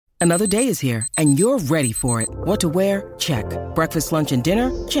Another day is here, and you're ready for it. What to wear? Check. Breakfast, lunch, and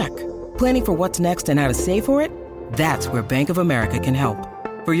dinner? Check. Planning for what's next and how to save for it? That's where Bank of America can help.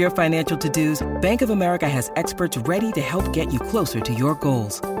 For your financial to-dos, Bank of America has experts ready to help get you closer to your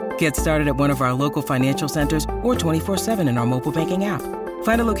goals. Get started at one of our local financial centers or 24/7 in our mobile banking app.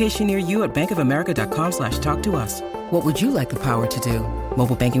 Find a location near you at bankofamerica.com/talktous. What would you like the power to do?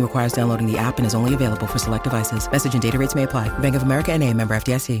 Mobile banking requires downloading the app and is only available for select devices. Message and data rates may apply. Bank of America N.A., member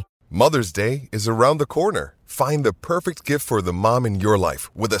FDIC. Mother's Day is around the corner. Find the perfect gift for the mom in your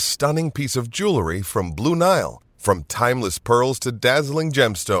life with a stunning piece of jewelry from Blue Nile. From timeless pearls to dazzling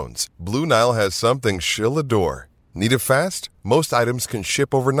gemstones, Blue Nile has something she'll adore. Need it fast? Most items can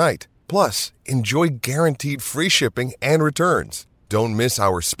ship overnight. Plus, enjoy guaranteed free shipping and returns. Don't miss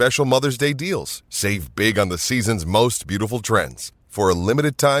our special Mother's Day deals. Save big on the season's most beautiful trends. For a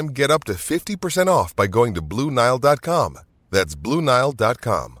limited time, get up to 50% off by going to BlueNile.com. That's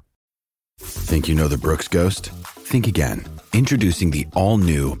BlueNile.com. Think you know the Brooks Ghost? Think again. Introducing the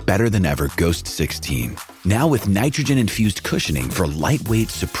all-new, better-than-ever Ghost 16. Now with nitrogen-infused cushioning for lightweight,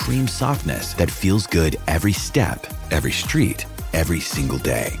 supreme softness that feels good every step, every street, every single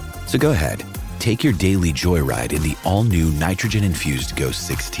day. So go ahead, take your daily joyride in the all-new nitrogen-infused Ghost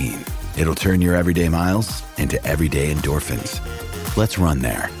 16. It'll turn your everyday miles into everyday endorphins. Let's run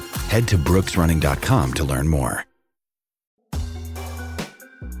there. Head to brooksrunning.com to learn more.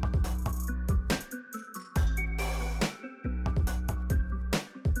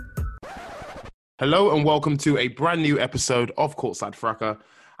 Hello and welcome to a brand new episode of Courtside Fracas.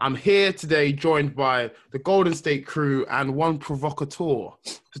 I'm here today joined by the Golden State crew and one provocateur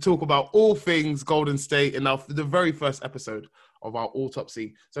to talk about all things Golden State in the very first episode of our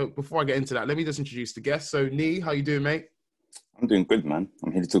Autopsy. So before I get into that, let me just introduce the guests. So Nee, how you doing, mate? I'm doing good, man.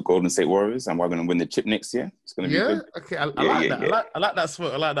 I'm here to talk Golden State Warriors and we're going to win the chip next year. It's going to be good. Okay, I like that. I like that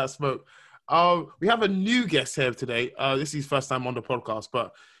smoke. I like that smoke. We have a new guest here today. This is his first time on the podcast,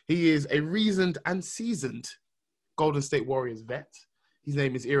 but he is a reasoned and seasoned Golden State Warriors vet. His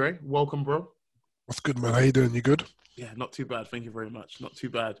name is Ire. Welcome, bro. What's good, man? How you doing? You good? Yeah, not too bad. Thank you very much. Not too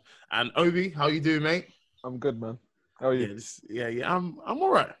bad. And Obi, how you doing, mate? I'm good, man. How are you? Yeah. I'm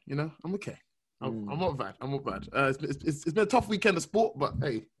all right. You know, I'm okay. I'm not bad. It's been a tough weekend of sport, but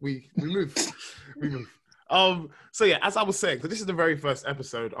hey, we move. We move. So yeah, as I was saying, so this is the very first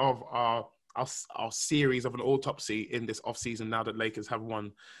episode of our series of an autopsy in this off season. Now that Lakers have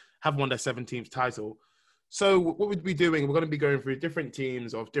won their 17th title. So what we'd be doing, we're going to be going through different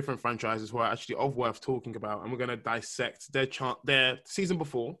teams of different franchises who are actually worth talking about, and we're going to dissect their season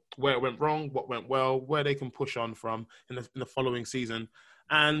before, where it went wrong, what went well, where they can push on from in the following season,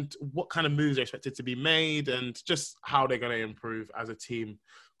 and what kind of moves are expected to be made, and just how they're going to improve as a team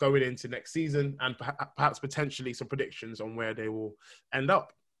going into next season, and perhaps potentially some predictions on where they will end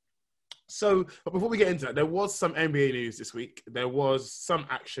up. So, but before we get into that, there was some NBA news this week. There was some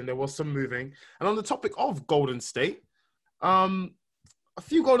action. There was some moving. And on the topic of Golden State, a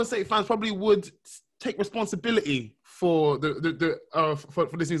few Golden State fans probably would take responsibility for for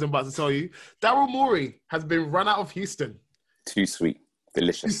this news I'm about to tell you. Daryl Morey has been run out of Houston. Too sweet.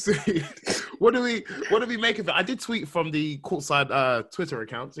 Delicious. Too sweet. What do we make of it? I did tweet from the Courtside Twitter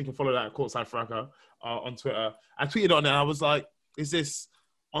account, so you can follow that at Courtside Fracas on Twitter. I tweeted on it and I was like, is this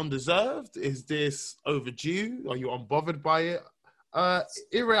undeserved? Is this overdue? Are you unbothered by it? Ire,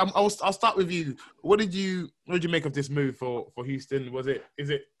 I'll start with you. What did you make of this move for Houston? Is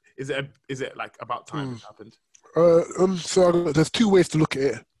it like about time it happened? So there's two ways to look at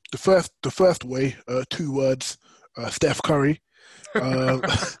it. The first way, 2 words, Steph Curry.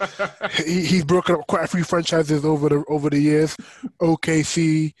 He's broken up quite a few franchises over the years.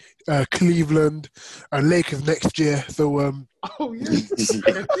 OKC, Cleveland, and Lakers next year. So so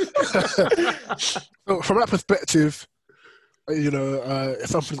from that perspective,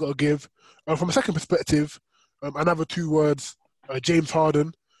 something's got to give. From a second perspective, another 2 words, James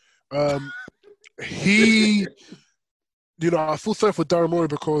Harden. I feel sorry for Daryl Morey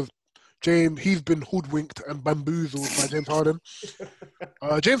because he's been hoodwinked and bamboozled by James Harden.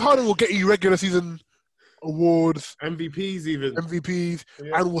 James Harden will get you regular season awards, MVPs,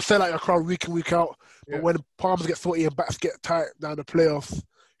 and will sell out your crowd week in, week out. Yeah. But when palms get sweaty and backs get tight down the playoffs,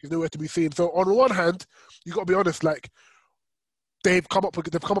 he's nowhere to be seen. So on the one hand, you got to be honest, like they've come up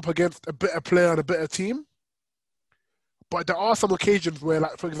against a better player and a better team. But there are some occasions where,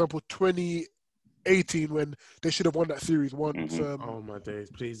 like for example, 2018 when they should have won that series once. Oh my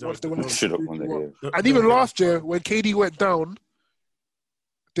days! Please don't. Should have won that. Yeah. And even last year when KD went down,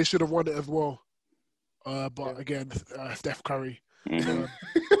 they should have won it as well. But again, Steph Curry. And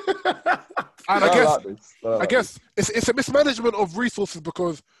I guess it's a mismanagement of resources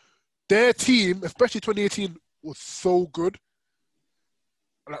because their team, especially 2018, was so good.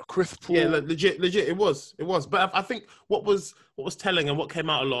 Like Chris Paul. Yeah, legit. It was. But I think what was telling and what came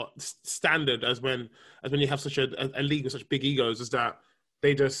out a lot standard as when you have such a league with such big egos is that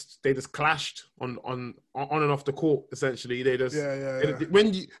they just clashed on and off the court. Essentially, they just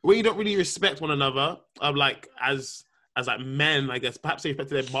when you don't really respect one another, like as like men, I guess perhaps they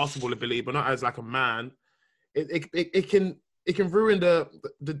respected their basketball ability, but not as like a man. It can ruin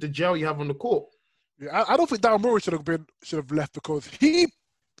the gel you have on the court. Yeah, I don't think Daryl Morey should have left because he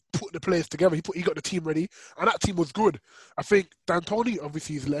put the players together. He got the team ready, and that team was good. I think D'Antoni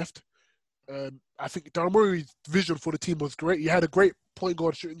obviously is left. I think Daryl Morey's vision for the team was great. You had a great point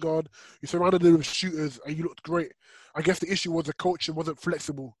guard, shooting guard. You surrounded them with shooters, and you looked great. I guess the issue was the coaching wasn't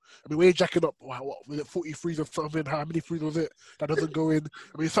flexible. I mean, we're jacking up. What was it? 40 threes or something? How many threes was it that doesn't go in?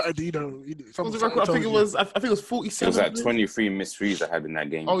 I mean, something. I think it was 47. It was like 23 missed threes I had in that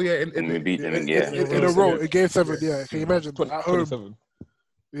game. Oh yeah, and we beat them. In a row in Game 7. Yeah, can you imagine? At home. 27.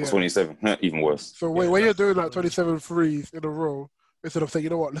 Yeah. 27, even worse. So when you're doing like 27 threes in a row, instead of saying, you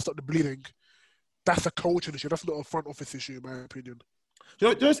know what, let's stop the bleeding, that's a coaching issue. That's not a front office issue, in my opinion. You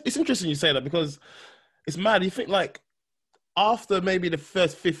know, it's interesting you say that because it's mad. You think like after maybe the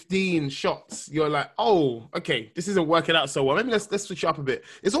first 15 shots, you're like, oh, okay, this isn't working out so well. Maybe let's switch it up a bit.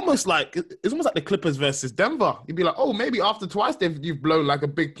 It's almost like the Clippers versus Denver. You'd be like, oh, maybe after twice you've blown like a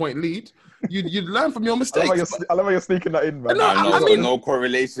big point lead. You'd learn from your mistakes. I love how you're sneaking that in, man. No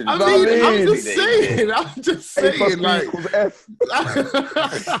correlation. I'm just saying. Like, F.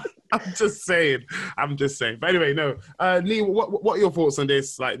 I'm just saying. But anyway, no. Lee, what are your thoughts on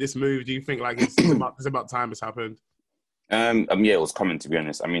this? Like this move? Do you think like it's about time it's happened? Yeah, it was coming, to be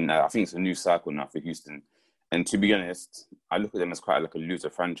honest. I mean, I think it's a new cycle now for Houston. And to be honest, I look at them as quite like a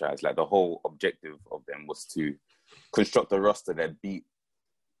loser franchise. Like the whole objective of them was to construct a roster that beat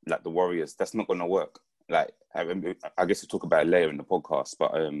like the Warriors. That's not going to work. Like, I guess we'll talk about it later in the podcast,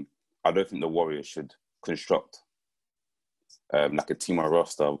 but I don't think the Warriors should construct like a team or a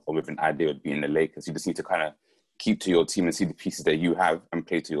roster or with an idea of being the Lakers. You just need to kind of keep to your team and see the pieces that you have and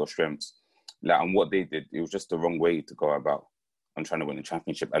play to your strengths. Like, and what they did, it was just the wrong way to go about on trying to win a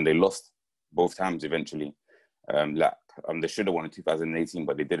championship. And they lost both times eventually. They should have won in 2018,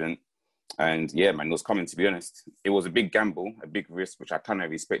 but they didn't. And yeah, man, it was coming, to be honest. It was a big gamble, a big risk, which I kind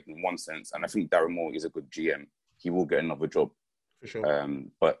of respect in one sense. And I think Daryl Morey is a good GM. He will get another job. For sure.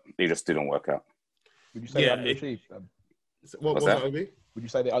 But they just didn't work out. Would you say they underachieved? What would be? Would you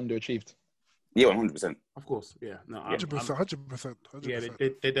say they underachieved? Yeah, 100%. Of course, yeah. No, 100%. Yeah,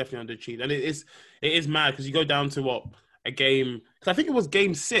 they definitely underachieved. And it is mad because you go down to a game, because I think it was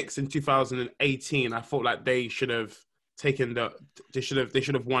game 6 in 2018. I thought like they should have taken they should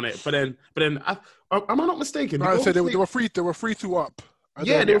have won it. But then am I not mistaken? No, so they were 3-2 up. They were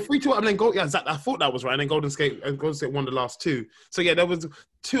 3-2 up and then I thought that was right. And then Golden State won the last 2. So yeah, there was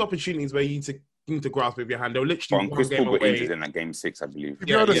 2 opportunities where you need to grasp with your hand. They were literally Chris Paul got injured in that game 6, I believe. To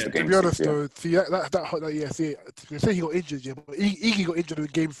be honest, though, see they say he got injured, yeah, but Iggy got injured in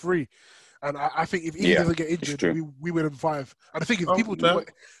game 3. And I think if Iggy doesn't get injured, we win in 5. And I think if people do,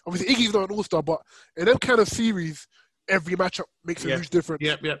 obviously Iggy's not an all-star, but in them kind of series, every matchup makes a huge difference.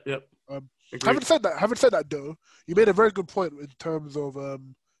 Yep. Having said that, though, you made a very good point in terms of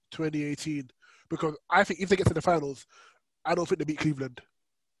 2018, because I think if they get to the finals, I don't think they beat Cleveland.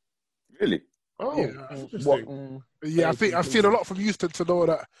 Really? Oh, yeah. I think I've seen a lot from Houston to know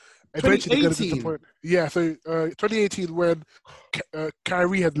that eventually they're going to disappoint. Yeah, so 2018 when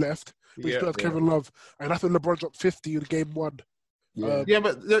Kyrie had left, we still had Kevin Love, and that's when LeBron dropped 50 in game 1. Yeah,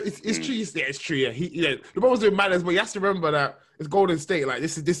 but it's true. Yeah, it's true. Yeah, LeBron was doing madness, but you have to remember that it's Golden State. Like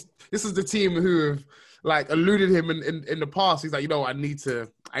this is the team who have like eluded him in the past. He's like, I need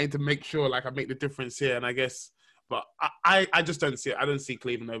to make sure like I make the difference here, and I guess. But I just don't see it. I don't see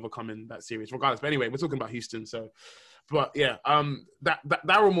Cleveland overcoming that series, regardless. But anyway, we're talking about Houston. So, but yeah, that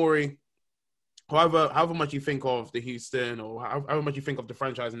Daryl Morey, however much you think of the Houston or however much you think of the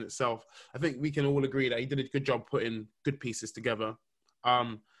franchise in itself, I think we can all agree that he did a good job putting good pieces together.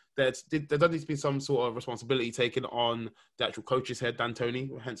 There does need to be some sort of responsibility taken on the actual coach's head,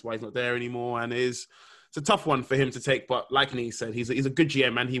 D'Antoni, hence why he's not there anymore, and it's a tough one for him to take, but like Nee said, he's a good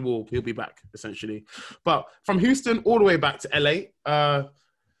GM and he'll be back, essentially. But from Houston all the way back to LA,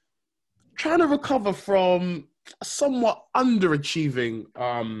 trying to recover from a somewhat underachieving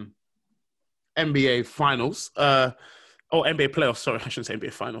NBA finals, NBA playoffs, sorry, I shouldn't say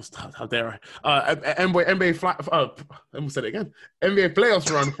NBA finals, how dare I. I almost said it again. NBA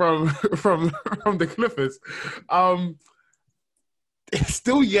playoffs run from the Clippers. It's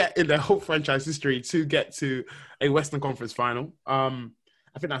still yet in their whole franchise history to get to a Western Conference final.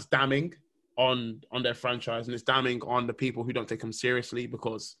 I think that's damning on their franchise, and it's damning on the people who don't take them seriously,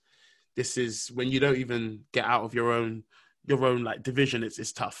 because this is when you don't even get out of your own like division.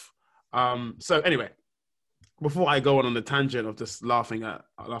 It's tough. So anyway, before I go on the tangent of just laughing at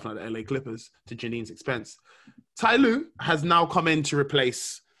the LA Clippers to Janine's expense, Ty Lue has now come in to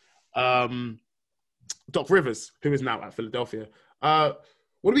replace Doc Rivers, who is now at Philadelphia.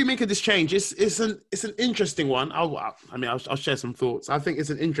 What do we make of this change? It's an interesting one. I'll share some thoughts. I think it's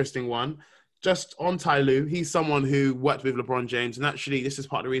an interesting one. Just on Ty Lue, he's someone who worked with LeBron James, and actually, this is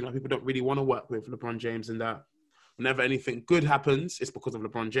part of the reason why people don't really want to work with LeBron James. In that, whenever anything good happens, it's because of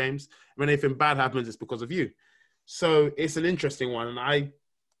LeBron James. When anything bad happens, it's because of you. So it's an interesting one, and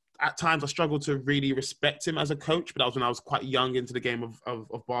at times I struggle to really respect him as a coach, but that was when I was quite young into the game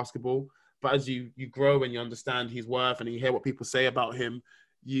of basketball. But as you grow and you understand his worth and you hear what people say about him,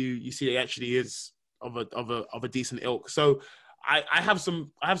 you see he actually is of a decent ilk. So I have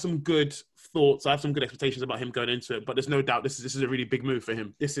some good thoughts. I have some good expectations about him going into it. But there's no doubt this is a really big move for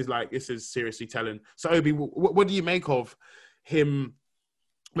him. This is seriously telling. So Obi, what do you make of him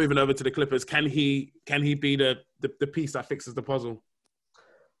moving over to the Clippers? Can he be the piece that fixes the puzzle?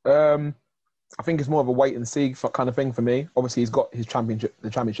 I think it's more of a wait and see kind of thing for me. Obviously, he's got the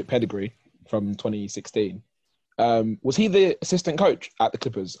championship pedigree from 2016. Was he the assistant coach at the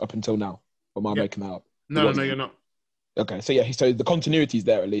Clippers up until now? Or am I making that up? No, you're not. Okay, so so the continuity's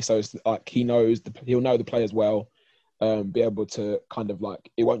there at least. So it's like he'll know the players well, be able to kind of like,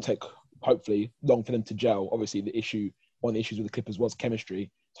 it won't take hopefully long for them to gel. Obviously, one of the issues with the Clippers was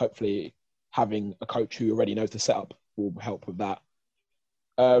chemistry. Hopefully, having a coach who already knows the setup will help with that.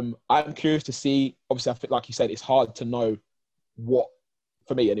 I'm curious to see. Obviously, I think, like you said, it's hard to know what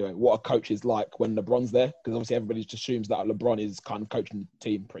a coach is like when LeBron's there, because obviously everybody just assumes that LeBron is kind of coaching the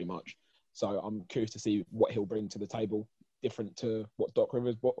team pretty much. So I'm curious to see what he'll bring to the table, different to what Doc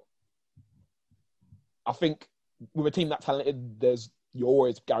Rivers brought. I think with a team that talented, you're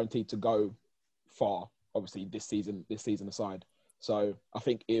always guaranteed to go far. Obviously, this season aside. So I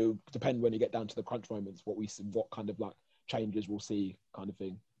think it'll depend when you get down to the crunch moments, what kind of like changes we'll see, kind of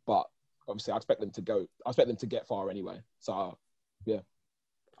thing. But obviously, I expect them to get far anyway. So yeah,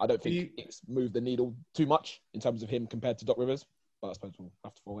 I don't think it's moved the needle too much in terms of him compared to Doc Rivers. But I suppose we'll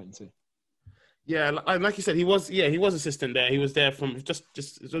have to wait and see. Yeah, like you said, he was assistant there. He was there he was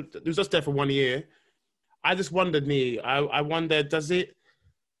just there for 1 year. I just wondered, I wonder, does it,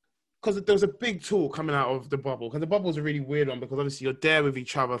 because there was a big talk coming out of the bubble, because the bubble's a really weird one, because obviously you're there with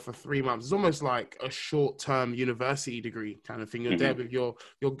each other for 3 months. It's almost like a short-term university degree kind of thing. You're there with your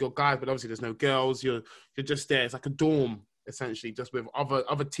guys, but obviously there's no girls. You're just there. It's like a dorm, essentially, just with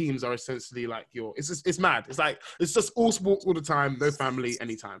other teams are essentially like it's mad. It's just all sports all the time, no family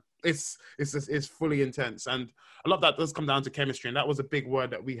anytime. It's fully intense, and a lot of that does come down to chemistry, and that was a big word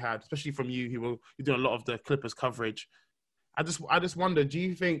that we had, especially from you, who were doing a lot of the Clippers coverage. I just wonder, do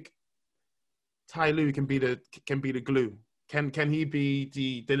you think Ty Lue can be the glue? Can he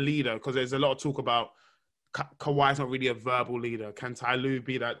be the leader? Because there's a lot of talk about Kawhi's not really a verbal leader. Can Ty Lue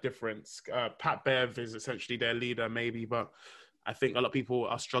be that difference? Pat Bev is essentially their leader, maybe, but I think a lot of people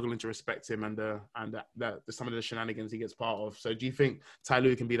are struggling to respect him and some of the shenanigans he gets part of. So do you think Ty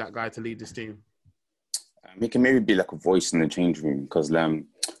Lue can be that guy to lead this team? He can maybe be like a voice in the change room, because I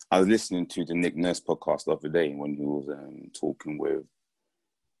was listening to the Nick Nurse podcast the other day when he was talking with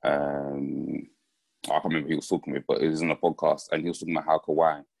I can't remember who he was talking with, but it was on a podcast, and he was talking about how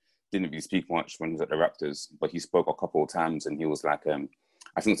Kawhi didn't really speak much when he was at the Raptors, but he spoke a couple of times, and he was like,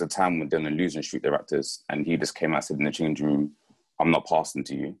 I think it's a time when they're on a losing streak, the Raptors, and he just came out and said in the changing room, I'm not passing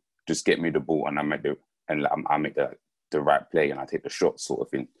to you, just get me the ball, and I make the right play, and I take the shot, sort of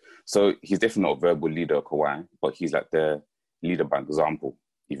thing. So he's definitely not a verbal leader, Kawhi, but he's like the leader by example,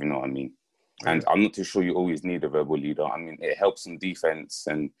 if you know what I mean. And I'm not too sure you always need a verbal leader. I mean, it helps in defense,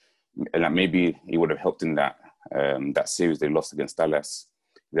 and like maybe he would have helped in that series they lost against Dallas.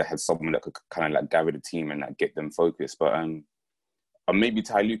 They had someone that could kind of like gather the team and like get them focused. But maybe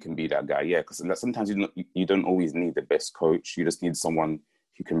Ty Lue can be that guy, yeah. Because like, sometimes you don't always need the best coach. You just need someone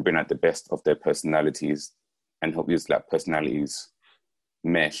who can bring out the best of their personalities and help these like personalities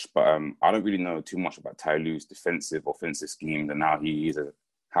mesh. But I don't really know too much about Ty Lue's offensive schemes and how he is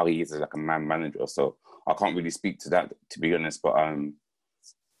as like a man manager. So I can't really speak to that, to be honest. But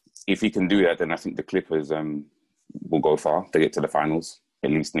if he can do that, then I think the Clippers will go far. They get to the finals at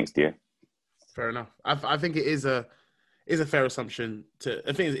least next year. Fair enough. I think it is a fair assumption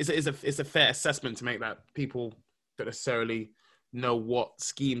I think it's a fair assessment to make, that people don't necessarily know what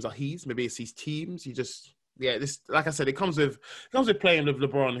schemes are his. Maybe it's his teams. This, like I said, it comes with playing with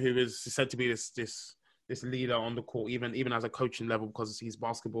LeBron, who is said to be this this leader on the court, even as a coaching level, because his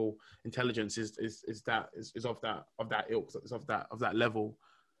basketball intelligence is of that ilk, is of that level.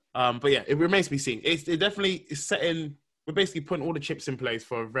 But yeah, it remains to be seen. It definitely is setting. We're basically putting all the chips in place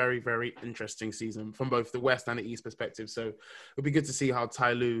for a very, very interesting season from both the West and the East perspective. So it'll be good to see how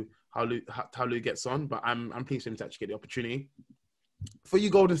Ty Lue gets on. But I'm pleased for him to actually get the opportunity. For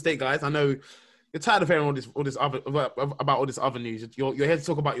you Golden State guys, I know you're tired of hearing all this other news. You're here to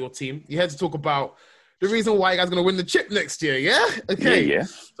talk about your team. You're here to talk about the reason why you guys are going to win the chip next year. Yeah. Okay. Yeah.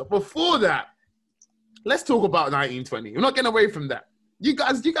 So before that, let's talk about 1920. We're not getting away from that. You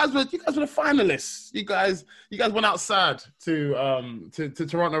guys were the finalists. You guys went outside to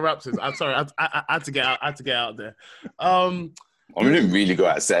Toronto Raptors. I'm sorry, I had to get out there. We didn't really go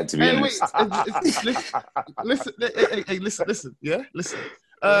outside, to be honest. Listen.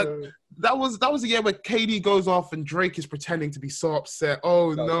 That was the year where KD goes off and Drake is pretending to be so upset.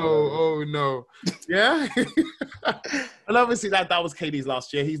 Oh no. Yeah. And obviously that was KD's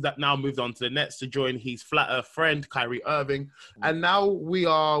last year. He's now moved on to the Nets to join his flat earth friend Kyrie Irving, and now we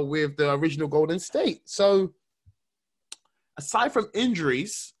are with the original Golden State. So aside from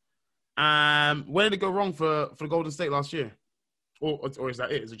injuries, where did it go wrong for the Golden State last year? Or is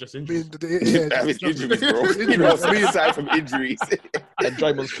that it? Is it just injuries? Injuries, bro. Aside from injuries. And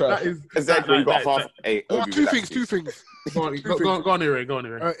Draymond's trash. Exactly. Two things. Go on,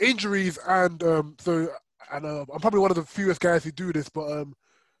 Ray. Injuries and I'm probably one of the fewest guys who do this, but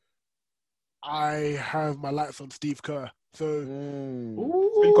I have my lights on Steve Kerr. So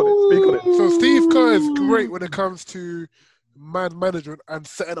speak on it. So Steve Kerr is great when it comes to man management and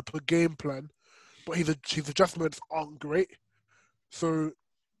setting up a game plan, but his adjustments aren't great. So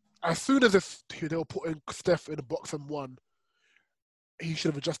as soon as they were putting Steph in the box and one, he should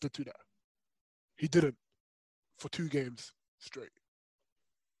have adjusted to that. He didn't for 2 games straight.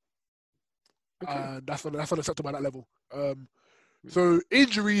 Okay. And that's unacceptable at that level. So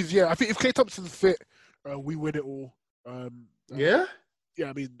injuries, yeah. I think if Klay Thompson's fit, we win it all. Yeah? Yeah,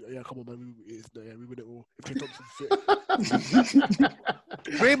 I mean, yeah, come on, man. We win it all. If Klay Thompson's fit.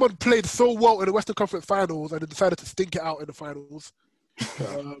 Draymond played so well in the Western Conference Finals and then decided to stink it out in the finals.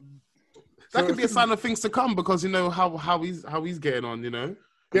 That could be a sign of things to come because you know how he's getting on, you know.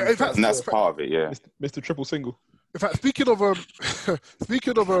 Yeah, in fact, and that's part of it. Yeah, Mr. Triple Single. In fact, speaking of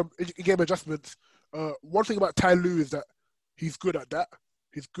in-game adjustments, one thing about Ty Lue is that he's good at that.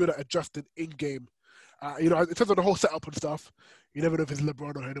 He's good at adjusting in-game. In terms of the whole setup and stuff, you never know if it's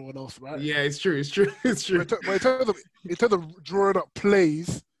LeBron or anyone else, right? Yeah, it's true. But in terms of drawing up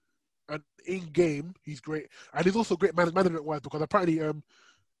plays and in-game, he's great. And he's also great management-wise because apparently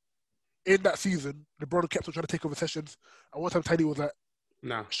in that season, LeBron kept on trying to take over sessions. And one time Tiny was like,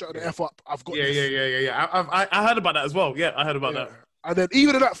 nah, shut the F up, I've got this. Yeah. I heard about that as well. Yeah, I heard about that. And then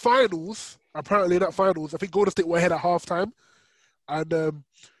even in that finals, I think Golden State were ahead at halftime. And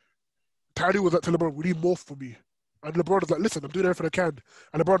Tiny was like to LeBron, we need more from me. And LeBron was like, listen, I'm doing everything I can.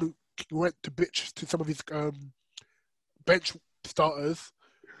 And LeBron went to bitch to some of his bench starters,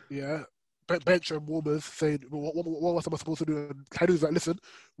 bench and warmers, saying, what else am I supposed to do? And Tiny was like, listen,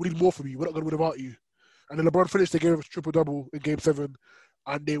 we need more from you. We're not going to win without you. And then LeBron finished the game with a triple-double in Game 7,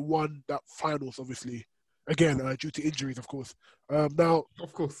 and they won that finals, obviously. Again, due to injuries, of course. Now,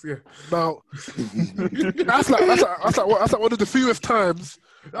 of course, yeah. Now, that's like one of the fewest times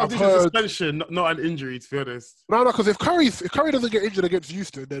I've heard suspension, not an injury, to be honest. No, because if Curry doesn't get injured against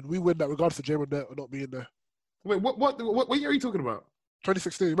Houston, then we win that regardless of Draymond there or not being there. Wait, what year are you talking about?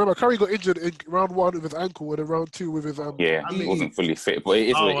 2016. Remember, Curry got injured in round 1 with his ankle and in round 2 with his he wasn't fully fit, but it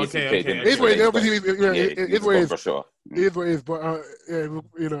is what it is. It is what it is. Obviously, it is what it is. For sure. It is what it is, but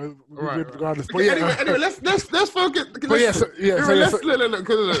regardless. But anyway, let's focus. Look. You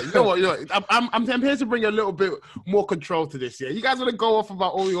know what? I'm here to bring a little bit more control to this. Yeah, you guys want to go off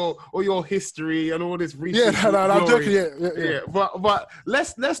about all your history and all this recent. I'm joking. Yeah. But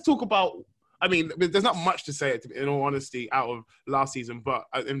let's talk about. I mean, there's not much to say, in all honesty, out of last season, but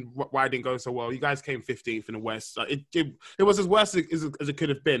and why it didn't go so well. You guys came 15th in the West. It was as worse as it could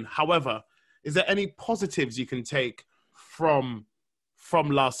have been. However, is there any positives you can take from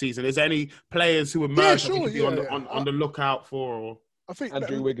last season? Is there any players who emerged that you could be on the lookout for? Or? I think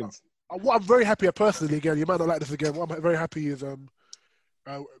Andrew Wiggins. What I'm very happy at personally, again, you might not like this again, what I'm very happy is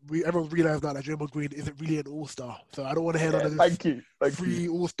everyone's realised now that Draymond Green isn't really an all-star. So I don't want to hear none of this free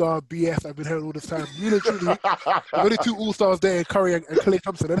all-star BS I've been hearing all this time. Really, truly, there's only 2 all-stars there, Curry and Klay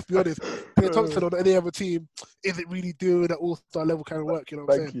Thompson. And let's be honest, Klay Thompson on any other team isn't really doing that all-star level kind of work, you know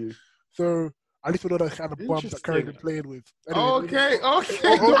what I'm saying? You. So At least we know the kind of bums that Curry's been playing with. Anyway, Okay. over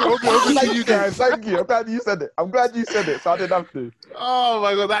to you guys. Thank you. I'm glad you said it. So I didn't have to. Oh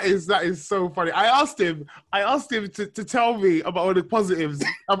my god, that is so funny. I asked him to tell me about all the positives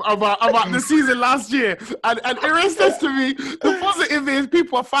about the season last year, and Aaron says to me, the positive is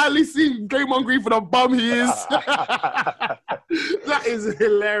people are finally seeing Draymond Green for the bum he is. That is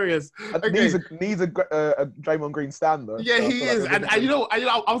hilarious. Okay. Needs a Draymond Green stand though. Yeah, so he is, and I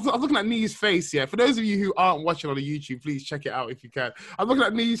was looking at Nee's face. Yeah, for those of you who aren't watching on the YouTube, please check it out if you can. I'm looking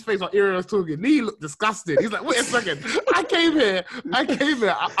at Nee's face while Aaron was talking. Nee looked disgusted. He's like, wait a second, I came here. I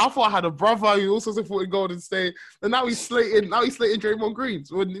thought I had a brother who also supported Golden State, and now he's slating Draymond Green.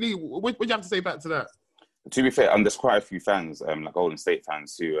 So, what do you have to say back to that? To be fair, there's quite a few fans, like Golden State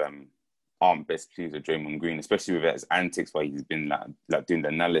fans, who aren't best pleased with Draymond Green, especially with his antics where he's been like doing the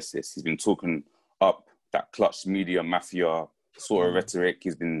analysis. He's been talking up that clutch media mafia sort of rhetoric.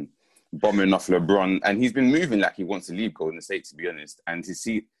 He's been bombing off LeBron, and he's been moving like he wants to leave Golden State, to be honest. And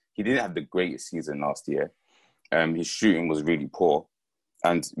he didn't have the greatest season last year. His shooting was really poor.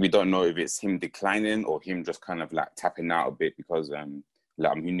 And we don't know if it's him declining or him just kind of like tapping out a bit because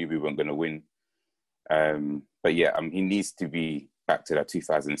he knew we weren't going to win. But yeah, he needs to be back to that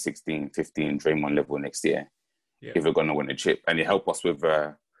 2016-15 Draymond level next year if we're going to win a chip. And it help us with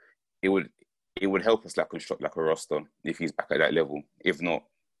it would help us like construct like a roster if he's back at that level. If not,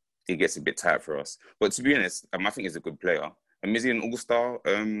 it gets a bit tight for us. But to be honest, I think he's a good player. And is he an all-star?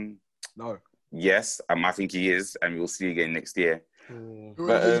 No. Yes, I think he is, and we'll see again next year.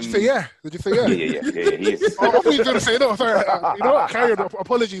 But, did you say yeah? Yeah, he is. I thought you were going to say no. Sorry, you know what? Carry on.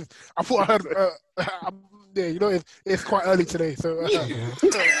 Apologies. I thought I heard. Yeah, it's quite early today, so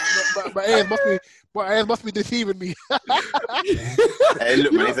my ears must be deceiving me. Hey,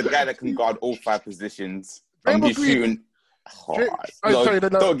 look, man, he's a guy that can guard all 5 positions. He's shooting.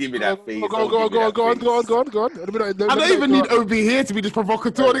 Don't give me that face. Go on. I don't even need OB here to be this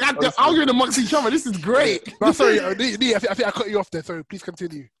provocateur. They're arguing amongst each other. This is great. No, sorry, I think I cut you off there. Sorry, please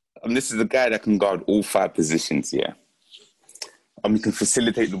continue. This is a guy that can guard all 5 positions, yeah. He can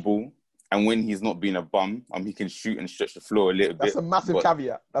facilitate the ball. And when he's not being a bum, he can shoot and stretch the floor a little bit. That's a massive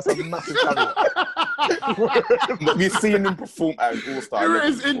caveat. But we've seen him perform at an all-star level. He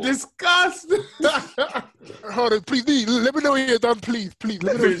is in disgust. Hold on, please, let me know when you're done, please.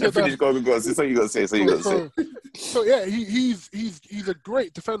 Let me know when you're done. Go on. Say what you got to say. So yeah, he's a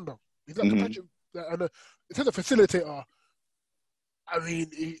great defender. He's like and in terms of facilitator, I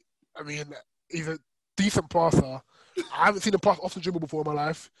mean, he's a decent passer. I haven't seen him pass off the dribble before in my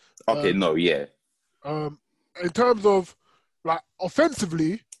life. Okay, in terms of like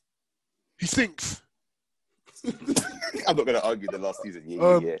offensively, he stinks. I'm not going to argue the last season.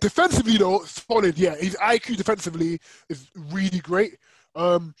 Yeah. Defensively though, solid. Yeah, his IQ defensively is really great.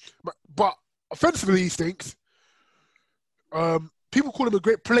 But offensively, he stinks. People call him a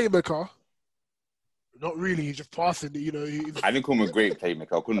great playmaker. Not really. He's just passing. I didn't call him a great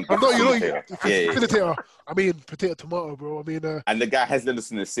playmaker. I couldn't. Facilitator. I mean, potato tomato, bro. And the guy has led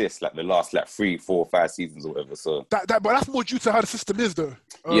us an assist like the last 3, 4, 5 seasons or whatever. So but that's more due to how the system is, though.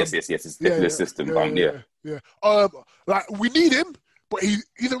 Yes. It's definitely a system. Yeah. Like we need him, but he's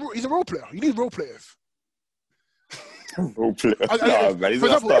a role player. You need role players. Role player. For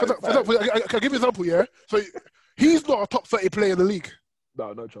example, I'll give you an example. Yeah. So he's not a top 30 player in the league.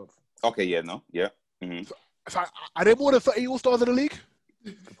 No chance. Okay. Yeah. No. Yeah. Mm-hmm. So are there more than 30 all-stars in the league?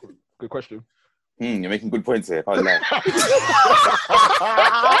 Good question. You're making good points here. Can't lie.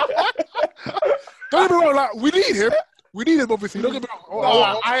 Don't get me wrong, like, we need him. Obviously. Don't get me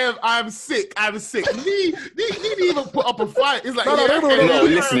wrong. I'm sick. Nee didn't even put up a fight. It's like, no,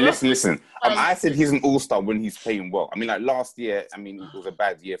 listen. I said he's an all-star when he's playing well. I mean, like last year, it was a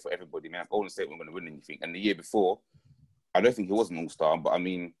bad year for everybody. Man, Golden State weren't going to win anything. And the year before, I don't think he was an all-star, but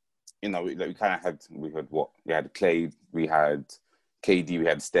we kind of had what? We had Clay, we had KD, we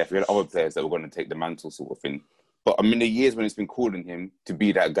had Steph, we had other players that were going to take the mantle sort of thing. But the years when it's been calling him to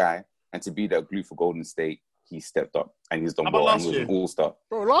be that guy and to be that glue for Golden State, he stepped up and he's done well and was an all-star.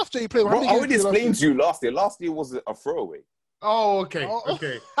 Bro, last year he played. I already explained to you last year. Last year was a throwaway. Oh, okay.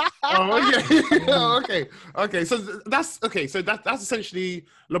 Okay. So that's essentially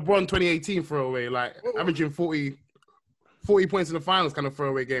LeBron 2018 throwaway, like averaging 40 points in the finals kind of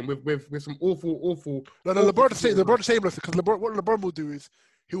throwaway game with some awful. No, LeBron the same because what LeBron will do is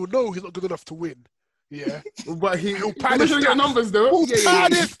he will know he's not good enough to win. Yeah, but he'll pad his numbers though.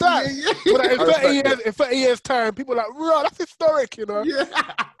 Pad his stats. But in 30 years time, people are like, "Bro, that's historic," Yeah,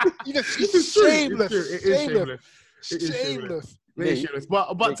 it's shameless. It is shameless.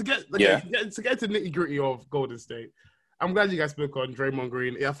 But to get to the nitty gritty of Golden State, I'm glad you guys spoke on Draymond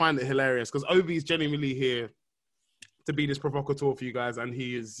Green. Yeah, I find it hilarious because Obi's genuinely here to be this provocateur for you guys, and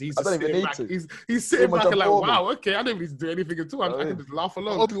he's just I don't even sitting need back. to. He's sitting much back and like, above wow, okay, I don't need to do anything at all. I can just laugh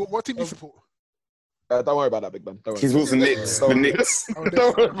along. Obi, what team do you support? Don't worry about that, big man. Don't worry. He's also Knicks. The Knicks.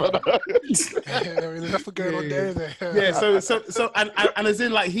 Don't worry about that. There's nothing going on there. Yeah, so and as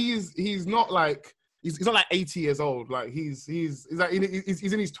in like he's not like he's not like 80 years old. Like he's like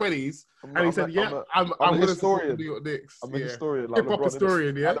he's in his 20s, and he said, "Yeah, I'm a going to support the historian. New York Knicks." I'm a historian. Like Hip hop LeBron,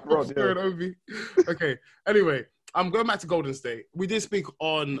 historian, yeah. like LeBron, Historian, Obi. Okay. Anyway, I'm going back to Golden State. We did speak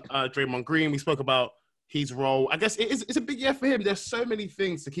on Draymond Green. We spoke about his role. I guess it's a big year for him. There's so many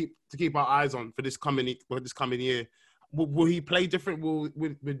things to keep our eyes on for this coming year. Will he play different? Will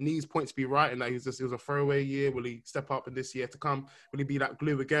Knee's points be right? And that it was a throwaway year. Will he step up in this year to come? Will he be that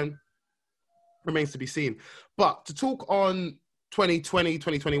glue again? Remains to be seen. But to talk on 2020,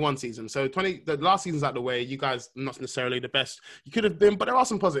 2021 season. So the last season's out the way. You guys not necessarily the best you could have been, but there are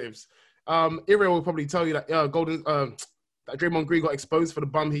some positives. Ira will probably tell you that that Draymond Green got exposed for the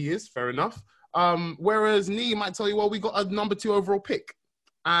bum he is. Fair enough. Whereas Nee might tell you, well, we got a number 2 overall pick,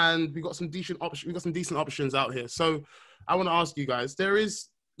 and we got some decent options out here. So I want to ask you guys. There is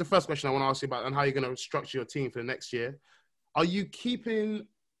the first question I want to ask you about, and how you're going to structure your team for the next year. Are you keeping?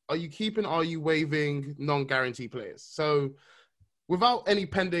 Are you waiving non-guaranteed players? So without any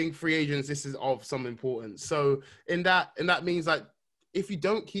pending free agents, this is of some importance. So in that means like, if you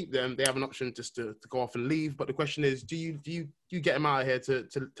don't keep them, they have an option just to go off and leave. But the question is, do you get them out of here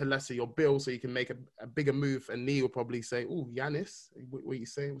to lessen your bill so you can make a bigger move? And Nee will probably say, "Oh, Giannis, what are you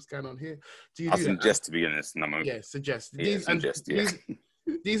saying? What's going on here?" I suggest, to be honest. Suggest.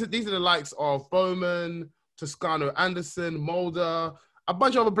 These are the likes of Bowman, Toscano Anderson, Mulder, a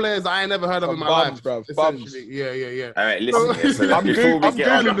bunch of other players that I ain't never heard of in my life. Bro, bums. Yeah. All right, listen here. So I'm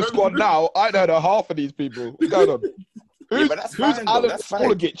Googling the squad now. I don't know half of these people. What's going on? Yeah, but that's Who's fine, Alan that's fine.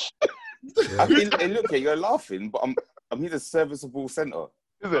 Smolgic? I mean, hey, look, you're laughing, but he's a serviceable centre.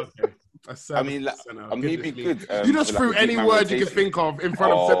 Is it? Okay. I mean, like, maybe good. You just threw any word you can think of in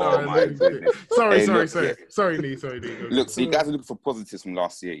front of centre. My goodness. Sorry, Hey, sorry, Nee. Look, so you guys are looking for positives from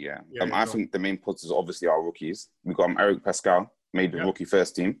last year, yeah. I think the main positives are obviously our rookies. We got Eric Pascal, made the rookie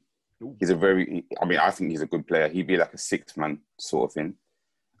first team. He's I think he's a good player. He'd be like a 6-man sort of thing.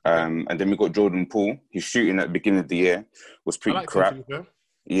 And then we got Jordan Poole. His shooting at the beginning of the year was pretty crap.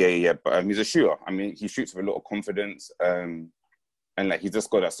 Yeah, but he's a shooter. I mean, he shoots with a lot of confidence. And like he's just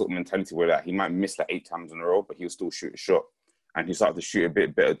got that sort of mentality where like he might miss like 8 times in a row, but he'll still shoot a shot. And he started to shoot a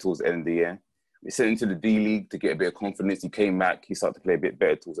bit better towards the end of the year. We sent him to the D League to get a bit of confidence. He came back. He started to play a bit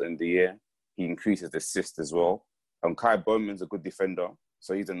better towards the end of the year. He increased his assist as well. Kai Bowman's a good defender,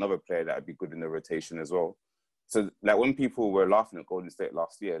 so he's another player that would be good in the rotation as well. So like when people were laughing at Golden State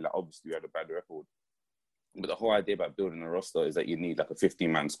last year, like obviously we had a bad record. But the whole idea about building a roster is that you need like a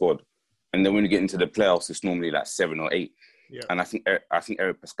 15-man squad. And then when you get into the playoffs, it's normally like 7 or 8. Yeah. And I think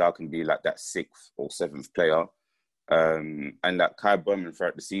Eric Pascal can be like that 6th or 7th player. And like Kai Bowman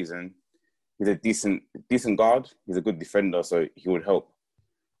throughout the season, he's a decent guard. He's a good defender, so he would help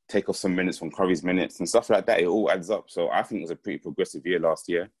take off some minutes from Curry's minutes and stuff like that. It all adds up. So I think it was a pretty progressive year last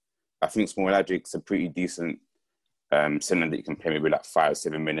year. I think Smolagic's a pretty decent center that you can play maybe like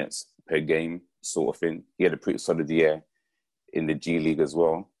 5-7 minutes per game sort of thing. He had a pretty solid year in the G League as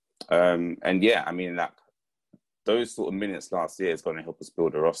well. And yeah, I mean, like those sort of minutes last year is going to help us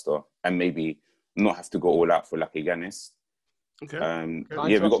build a roster and maybe not have to go all out for like a Giannis. Okay.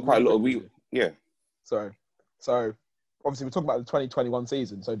 Yeah, we got quite a lot of So obviously we're talking about the 2021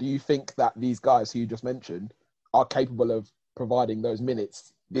 season. So do you think that these guys who you just mentioned are capable of providing those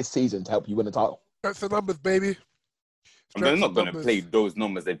minutes this season to help you win a title? That's the numbers, baby. They're not going to play those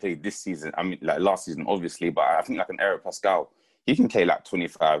numbers they played this season. I mean, like last season, obviously, but I think like an Eric Pascal, he can play like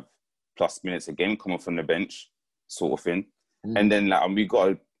 25 plus minutes a game coming from the bench, sort of thing. And then like we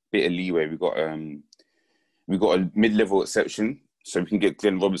got a bit of leeway. We got a mid-level exception, so we can get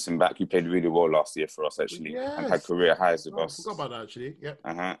Glenn Robinson back. He played really well last year for us actually, and had career highs with us. I forgot about that actually.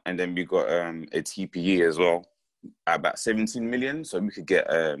 Yeah. And then we got a TPE as well at about 17 million, so we could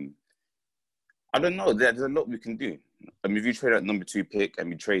get. I don't know. There's a lot we can do. I mean, if you trade that number 2 pick and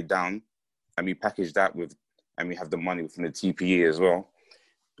we trade down and we package that with, and we have the money from the TPE as well,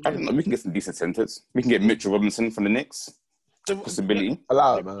 I don't know. We can get some decent centers. We can get Mitchell Robinson from the Knicks. Possibility.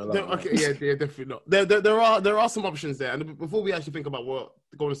 Allow it, man. Okay, yeah, definitely not. There are some options there. And before we actually think about what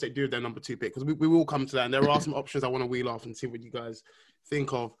the Golden State do with their number 2 pick, because we will come to that, and there are some options I want to wheel off and see what you guys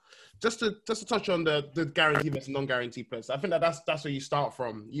think of. Just to touch on the guaranteed versus non-guaranteed players. I think that's where you start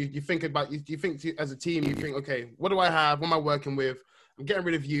from. You think about you think as a team. You think, okay, what do I have? What am I working with? I'm getting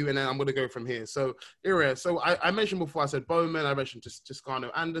rid of you, and then I'm going to go from here. So, Ira, so I mentioned before, I said Bowman, I mentioned Toscano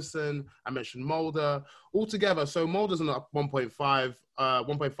Anderson, I mentioned Mulder. All together, so Mulder's on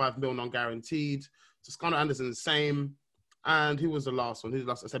 1.5 mil non-guaranteed. Toscano Anderson the same. And who was the last one? Who's the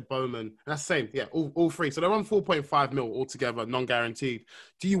last? I said Bowman. And that's the same. Yeah, all three. So they're on 4.5 mil altogether, non-guaranteed.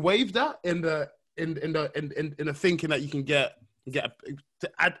 Do you waive that in the thinking that you can get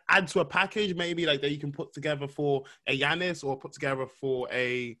to add to a package, maybe like that you can put together for a Giannis or put together for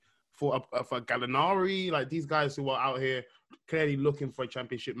a Gallinari, like these guys who are out here clearly looking for a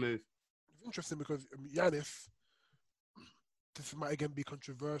championship move? It's interesting because Giannis, this might again be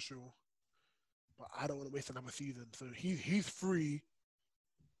controversial, but I don't want to waste another season. So he's free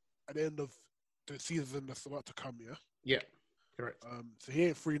at the end of the season that's about to come. Yeah, correct. So he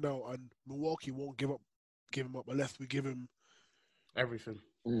ain't free now, and Milwaukee won't give him up unless we give him everything.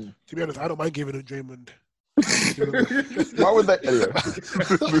 To be honest, I don't mind giving him Draymond. Why would they? Anyway.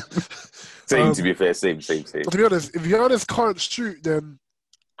 Same, to be fair, same. But to be honest, if Giannis can't shoot, then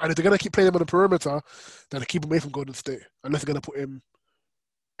and if they're gonna keep playing him on the perimeter, then they keep him away from Golden State. Unless they're gonna put him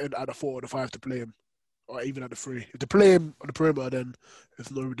in at the 4 or the 5 to play him, or even at the 3. If they play him on the perimeter, then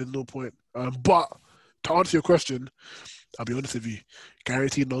there's no point. But to answer your question, I'll be honest with you,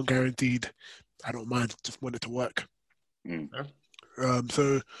 guaranteed, non-guaranteed, I don't mind. Just want it to work.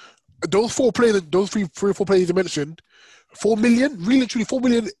 So those 4 players, those 3 or 4 players you mentioned, 4 million, really truly 4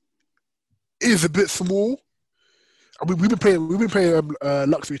 million is a bit small. I mean, we've been paying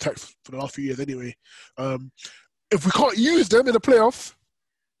luxury tax for the last few years anyway. If we can't use them in the playoffs,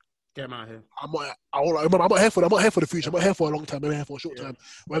 get them out of here. I'm not here for the future. I'm not here for a long time. I'm here for a short time.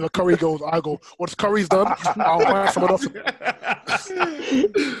 Wherever Curry goes, I go. Once Curry's done, I'll find someone else. You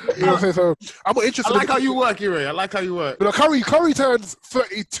know what I'm saying? So I'm not interested. I like how you work, Ray. I like how you work. But Curry turns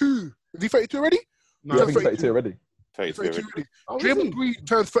 32. Is he 32 already? No, I think he's 32 already. 32 already. Draymond Green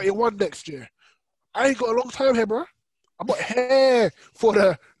turns 31 next year. I ain't got a long time here, bro. I'm not here for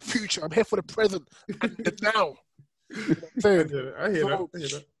the future. I'm here for the present and the now. You know what I'm saying? I hear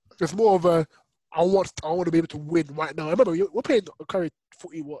that. It's more of a I want to be able to win right now. I remember we're paying Curry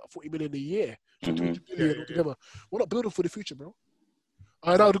 40 million a year, 20 million altogether. We're not building for the future, bro.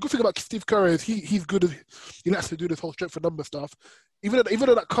 Now the good thing about Steve Curry is he's good at he likes to do this whole strength for number stuff. Even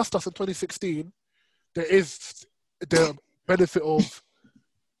though that cost us in 2016, there is the benefit of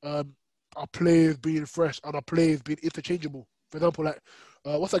our players being fresh and our players being interchangeable. For example, like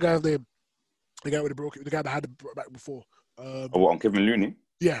what's that guy's name? The guy with the guy that had the back before. On Kevin Looney?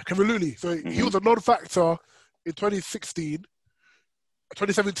 Yeah, Kevin Looney. So he was a non-factor in 2016.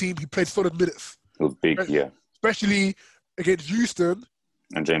 2017, he played solid minutes. It was big, yeah. Especially against Houston.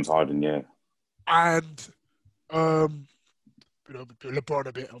 And James Harden, yeah. And, LeBron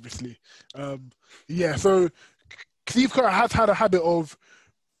a bit, obviously. So Steve Kerr has had a habit of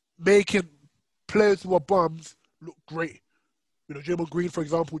making players who are bums look great. You know, Draymond Green, for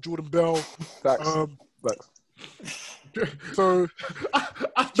example, Jordan Bell. Facts. So,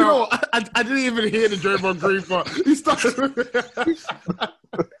 I didn't even hear the Draymond Green part. He started.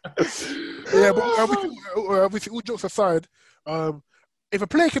 Yeah, but obviously, all jokes aside, if a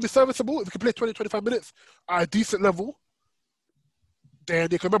player can be serviceable, if he can play 20, 25 minutes at a decent level, then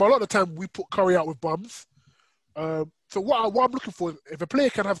you can remember a lot of the time we put Curry out with bums. So what I'm looking for, if a player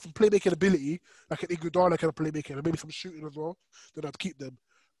can have some playmaking ability, like an Iguodala kind of playmaking, and maybe some shooting as well, then I'd keep them.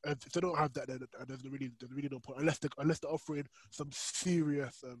 If they don't have that, then there's really no point unless they're offering some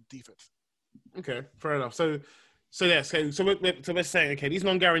serious defense. Okay, fair enough. So we're saying, okay, these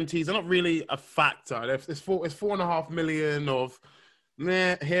non-guarantees are not really a factor. It's 4.5 million of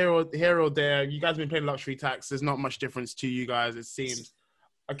here or there. You guys have been paying luxury tax. There's not much difference to you guys, it seems.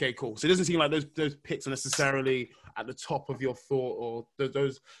 Okay, cool. So it doesn't seem like those picks are necessarily at the top of your thought, or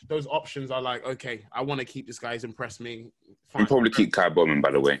those options are like, okay, I want to keep this guy. He's impressed me. Fine. We probably keep Kai Bowman,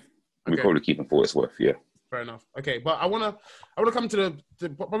 by the way. We probably keep him for what it's worth, yeah. Fair enough. Okay, but I wanna come to the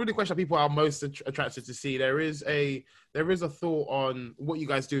probably the question that people are most attracted to see. There is a thought on what you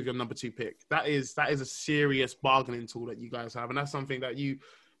guys do with your number 2 pick. That is a serious bargaining tool that you guys have, and that's something that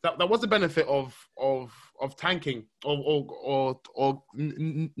that was the benefit of tanking or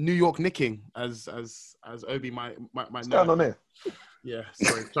New York nicking, as Obi might know. What's going on here? Yeah,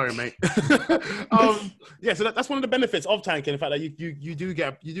 sorry, mate. Yeah, so that's one of the benefits of tanking. In fact, that you do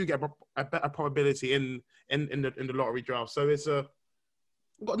get a better probability in the lottery draft. So we've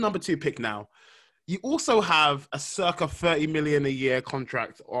got a number 2 pick now. You also have a circa 30 million a year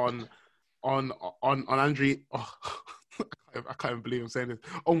contract on Andre. Oh, I can't even believe I'm saying this.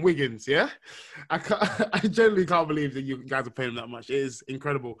 On Wiggins, yeah? I genuinely can't believe that you guys are paying him that much. It is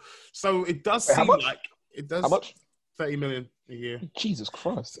incredible. So it does seem like it does. How much? 30 million a year. Jesus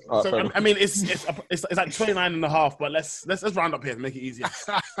Christ. So I mean, it's like 29 and a half, but let's round up here to make it easier.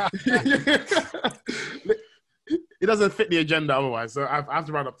 It doesn't fit the agenda otherwise, so I have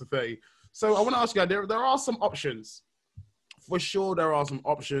to round up to 30. So I want to ask you guys, there are some options. For sure, there are some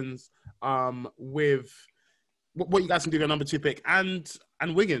options with what you guys can do with your number 2 pick and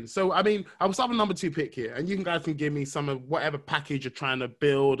Wiggins. So, I mean, I will start with number 2 pick here, and you guys can give me some of whatever package you're trying to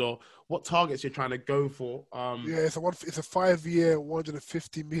build or what targets you're trying to go for. It's a 5-year,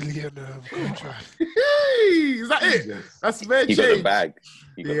 150 million contract. Is that it? That's very change. He got the bag.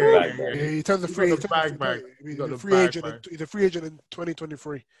 He got the bag. Yeah, he turns the free bag. He's a free agent. He's a free agent in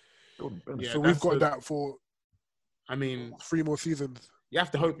 2023. Yeah, so we've got that for. I mean, 3 more seasons. You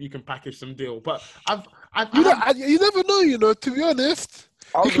have to hope you can package some deal, but you never know. To be honest,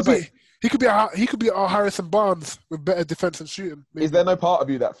 he could be our Harrison Barnes with better defense and shooting. Maybe. Is there no part of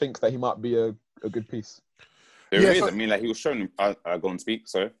you that thinks that he might be a good piece? There is. I mean, like he was showing. Go and speak.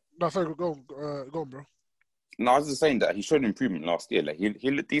 Sorry. No, sorry. Go on, bro. No, I was just saying that he showed improvement last year. Like he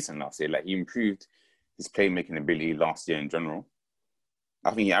looked decent last year. Like he improved his playmaking ability last year in general. I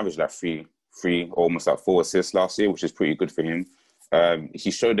think he averaged like three, almost like 4 assists last year, which is pretty good for him.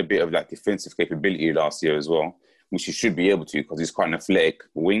 He showed a bit of like defensive capability last year as well, which he should be able to because he's quite an athletic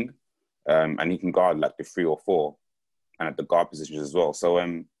wing, and he can guard like the 3 or 4, and at the guard positions as well. So,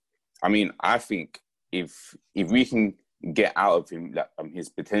 I mean, I think if we can get out of him like his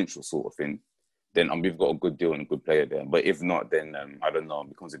potential sort of thing, then we've got a good deal and a good player there. But if not, then I don't know, it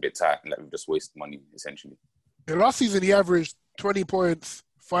becomes a bit tight and like we've just wasted money essentially. Yeah, last season he averaged 20 points,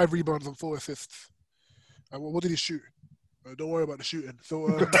 5 rebounds, and 4 assists. And what did he shoot? Don't worry about the shooting. So,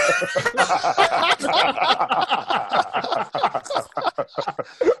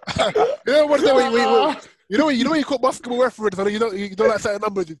 you know when you call basketball reference, and you don't like certain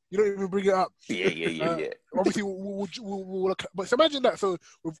numbers, you don't even bring it up. Yeah. Obviously, we'll but so imagine that. So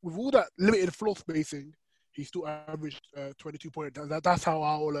with all that limited floor spacing, he still averaged 22 points. That's how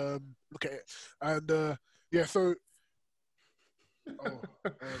I'll look at it. And so.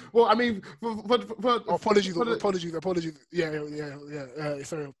 Well, I mean, apologies. Yeah.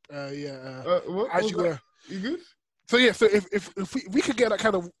 Sorry. As you were. You good? So yeah. So if we could get that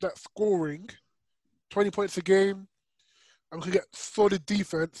kind of that scoring, 20 points a game, and we could get solid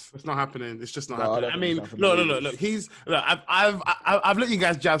defense. It's not happening. It's just not happening. I mean, look. I've let you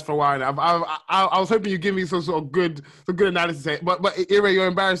guys jazz for a while now. I was hoping you'd give me some good analysis. But Ira, you're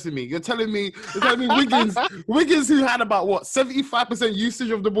embarrassing me. You're telling me Wiggins, who had about 75%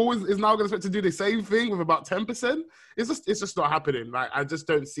 usage of the ball, is now going to expect to do the same thing with about 10%. It's just not happening. Like I just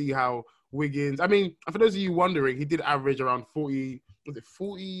don't see how Wiggins. I mean, for those of you wondering, he did average around 40. Was it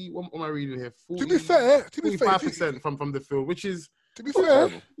 40? What am I reading here? 40, to be fair, 45% from the field, which is to be fair,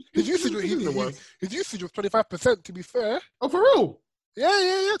 his usage was 25%. To be fair, oh for real?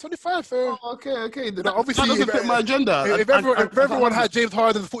 Yeah, 25. So okay. That obviously doesn't fit my agenda. If everyone had James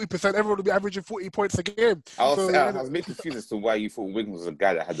Harden's 40%, everyone would be averaging 40 points a game. I was a bit confused as to why you thought Wiggins was a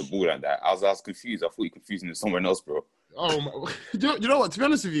guy that had the ball like that. I was confused. I thought you confused him with someone else, bro. Oh, you know what? To be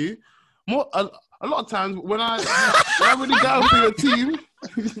honest with you, a lot of times when I really get out for your team,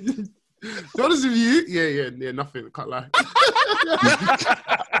 to be honest with you, yeah, nothing. Can't lie.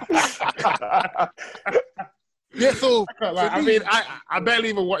 Yeah, so I mean, I barely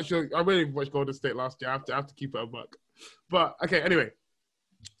even watched Golden State last year. I have to keep it a buck. But okay, anyway.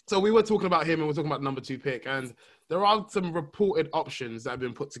 So we were talking about him and we're talking about number 2 pick, and there are some reported options that have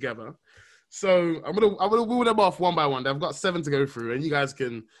been put together. So I'm gonna wheel them off one by one. I've got 7 to go through, and you guys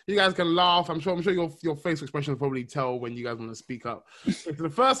can laugh. I'm sure your facial expression will probably tell when you guys want to speak up. So the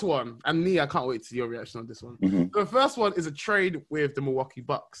first one, and Nia, I can't wait to see your reaction on this one. Mm-hmm. The first one is a trade with the Milwaukee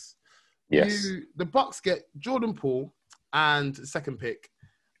Bucks. Yes. The Bucks get Jordan Poole and second pick,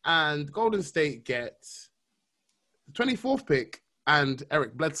 and Golden State get the 24th pick and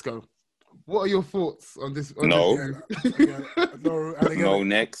Eric Bledsoe. What are your thoughts on this? No,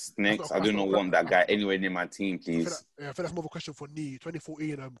 next. Not I do not want that guy anywhere near my team, please. I think that's more of a question for Nee.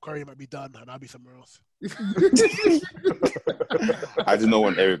 2014, Curry might be done, and I'll be somewhere else. I do not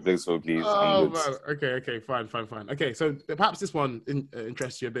want Eric Bledsoe, please. Oh man. Okay. Fine. Okay, so perhaps this one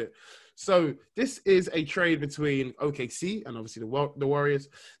interests you a bit. So this is a trade between OKC and obviously the Warriors.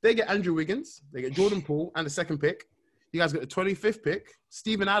 They get Andrew Wiggins, they get Jordan Poole, and the second pick. You guys get the 25th pick,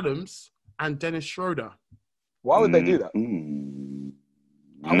 Steven Adams, and Dennis Schroeder. Why would they do that?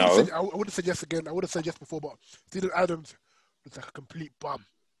 I would have said yes again. I would have said yes before, but Steven Adams was like a complete bum.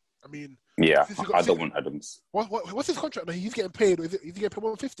 I mean, yeah, I don't want Adams. What's his contract? He's getting paid. Is he getting paid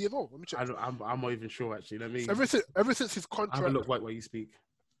 150 as well? Let me check. I'm not even sure actually. Let me. Ever since his contract. I haven't looked while you speak.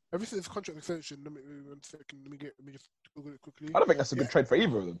 Ever since contract extension, let me 1 second. Let me just Google it quickly. I don't think that's a good trade for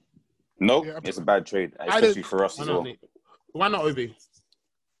either of them. No, Yeah, it's a bad trade, especially for us as well. Why not Obi?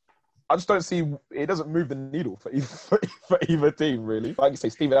 I just don't see it doesn't move the needle for either team really. Like you say,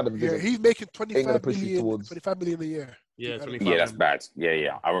 Steven Adams. Yeah, he's making ain't gonna push you 25 million a year. Yeah, 25. Yeah, that's bad.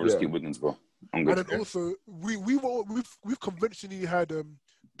 Yeah. I rather just keep Wiggins, bro. I'm good. And then also, we've conventionally had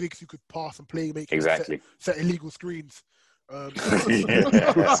bigs who could pass and play, make exactly set illegal screens. Zaza.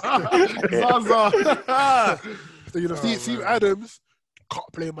 So Steve Adams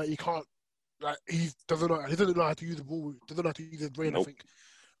can't play, mate. He can't. Like he doesn't know how to use the ball. Doesn't know how to use his brain. Nope. I think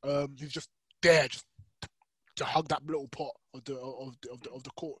he's just there, just to hug that little pot of the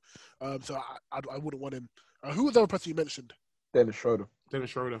court. So I wouldn't want him. Who was the other person you mentioned? Dennis Schroeder.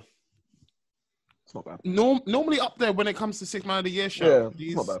 It's not bad. Normally up there when it comes to 6 man of the year show. Yeah,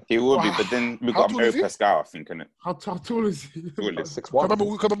 it's not bad. He will be, but then we got Mario Pascal, I think, innit? How tall is he? 6'1". Remember,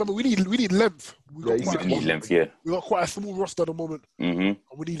 we need length. We Need length, yeah. We got quite a small roster at the moment. Mm-hmm. And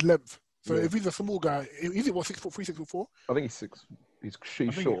we need length. So if he's a small guy, is it 6'3", 6'4"? I think he's 6. He's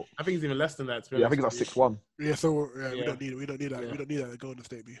short. I think he's even less than that. Yeah, I think he's like 6'1". Yeah, so we don't need that. Yeah. We don't need that to go on the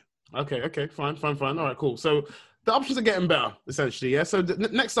state B. Okay, fine. All right, cool. So the options are getting better, essentially, yeah? So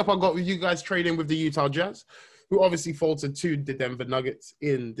next up, I got you guys trading with the Utah Jazz, who obviously faltered to the Denver Nuggets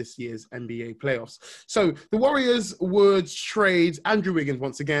in this year's NBA playoffs. So the Warriors would trade Andrew Wiggins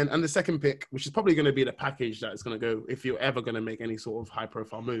once again, and the second pick, which is probably going to be the package that is going to go if you're ever going to make any sort of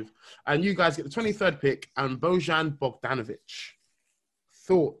high-profile move. And you guys get the 23rd pick and Bojan Bogdanovic.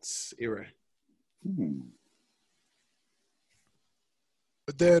 Thoughts, Ira?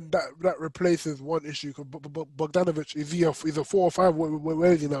 But then that replaces one issue. Bogdanovic, is he a 4 or 5?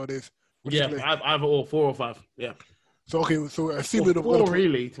 Where is he nowadays? Yeah, either or 4 or 5. Yeah. So okay, so assuming we're going to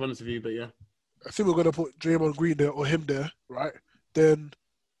really, to be honest with you, but yeah. Assume we're going to put Draymond Green there or him there, right? Then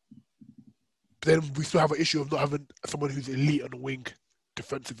we still have an issue of not having someone who's elite on the wing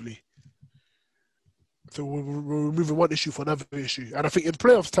defensively. So we're removing one issue for another issue, and I think in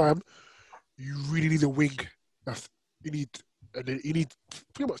playoffs time, you really need a wing. You need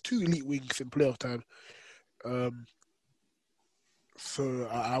pretty much 2 elite wings in playoff time. So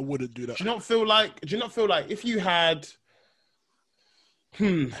I wouldn't do that. Do you not feel like if you had do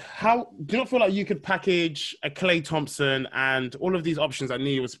you not feel like you could package a Klay Thompson and all of these options that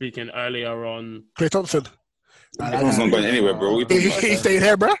Nia was speaking earlier on? Klay Thompson. He's not going anywhere, bro. He's staying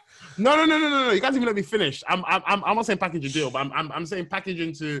here, bro. No. You guys even let me finish. I'm not saying package a deal, but I'm saying package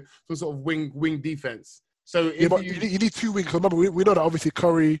into some sort of wing defense. So if you need 2 wings. Remember, we know that obviously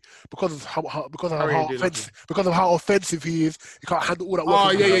Curry, because of how offensive he is, he can't handle all that work.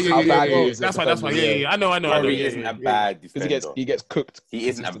 Oh yeah. That's why. Yeah. I know. Curry isn't a bad defender. He gets cooked. He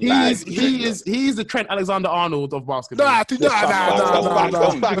isn't a bad defender. He is the Trent Alexander-Arnold of basketball. Nah. You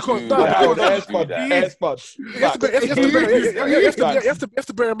have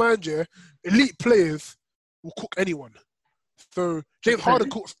to bear in mind, yeah, elite players will cook anyone. So James Harden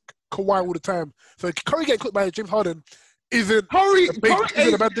cooks Kawhi all the time. So Curry getting cooked by James Harden isn't a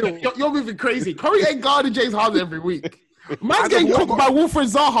bad deal. You're moving crazy. Curry ain't guarding James Harden every week. Man's getting cooked by Wilfred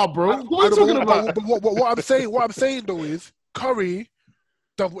Zaha, bro. What are you talking about? But what I'm saying though is Curry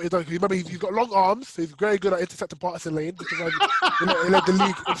does what he does. Remember, he's got long arms. So he's very good at intercepting parts in lane. He led the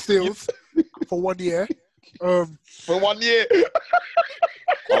league in steals for 1 year. For 1 year.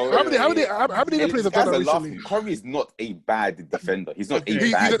 How many players have done that recently? Curry is not a bad defender. He's not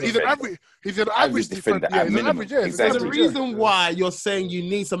a bad defender. He's an average defender. At minimum. There's a reason why you're saying you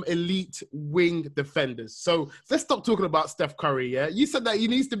need some elite wing defenders. So let's stop talking about Steph Curry, yeah? You said that he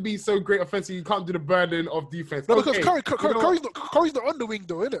needs to be so great offensively you can't do the burden of defense. No, because Curry's not on the wing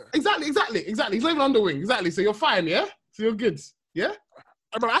though, innit? Exactly. He's not even on the wing. Exactly. So you're fine, yeah? So you're good. Yeah?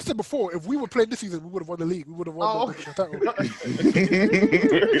 I mean, I said before, if we were playing this season, we would have won the league. We would have won the title.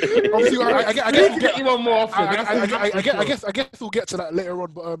 Obviously, I guess get you one more often. I guess we'll get to that later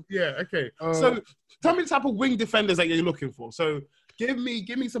on. But yeah, okay. So tell me the type of wing defenders that you're looking for. So give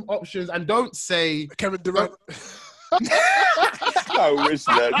me some options, and don't say Kevin Durant. I wish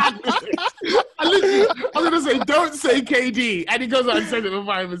that. I'm gonna say don't say KD, and he goes on and says it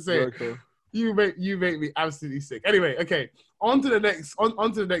before I even say it. Okay. You make me absolutely sick. Anyway, okay. On to the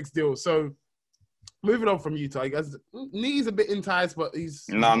next deal. So, moving on from Utah, I guess Knee's a bit enticed, but he's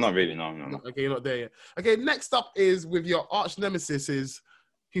no, not really. No. Okay, you're not there yet. Okay, next up is with your arch nemesis is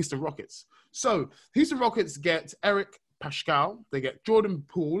Houston Rockets. So, Houston Rockets get Eric Pascal, they get Jordan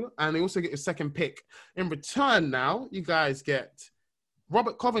Poole, and they also get a second pick. In return, now you guys get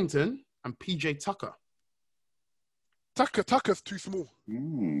Robert Covington and PJ Tucker. Tucker's too small,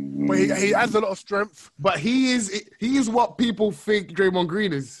 but he adds a lot of strength. But he is what people think Draymond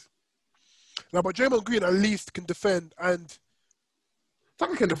Green is. Now, but Draymond Green at least can defend and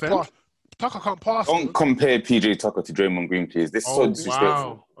Tucker can defend. pass. Tucker can't pass. Don't compare PJ Tucker to Draymond Green, please. This is so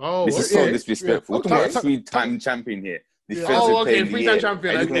disrespectful. Wow. This is so disrespectful. We're talking about a three-time champion here. Three-time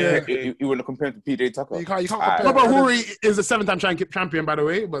champion. You want to compare him to PJ Tucker? You can't compare. Robert Horry is a 7-time champion, by the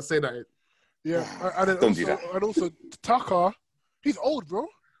way, but say that. Yeah, and then Don't do that. And also Tucker, he's old, bro.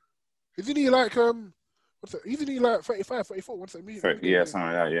 Isn't he like Isn't he like 35, 34? What's that mean? Yeah,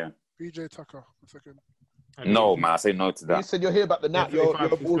 something like that. Yeah. PJ Tucker. 1 second. No, man, I say no to that. You said you're here about the now. You're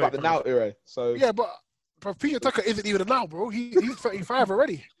all about the now era. So yeah, but PJ Tucker isn't even a now, bro. He's 35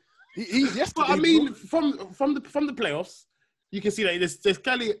 already. He's yesterday. But I mean, from the playoffs, you can see that there's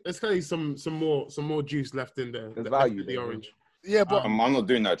clearly some more juice left in the value the orange. Yeah, but I'm not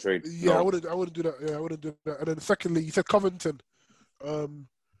doing that trade. Yeah, no. I wouldn't do that. Yeah, I wouldn't do that. And then secondly, you said Covington.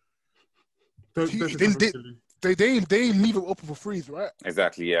 They leave him open for freeze, right?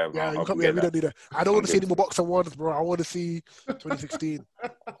 Exactly. Yeah. Yeah, we don't need that. I don't want to see any more box and ones, bro. I want to see 2016. I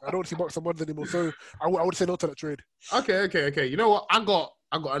don't want to see box and ones anymore. So I would say no to that trade. Okay. You know what? I got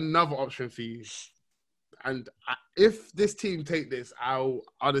another option for you. And if this team take this, I'll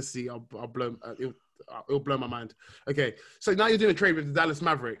blow. It'll blow my mind. Okay, so now you're doing a trade with the Dallas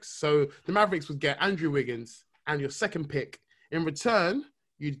Mavericks. So the Mavericks would get Andrew Wiggins and your second pick. In return,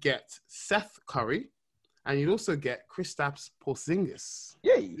 you'd get Seth Curry, and you'd also get Kristaps Porzingis.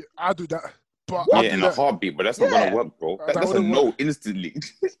 Yeah, I'll do that. But in a heartbeat, but that's not gonna work, bro. That's a no instantly.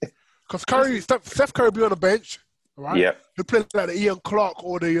 Because Seth Curry be on the bench, right? Yeah. He'll play like the Ian Clark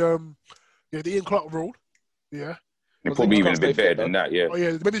or the Ian Clark role. Yeah. They're probably even a bit better than that, yeah. Oh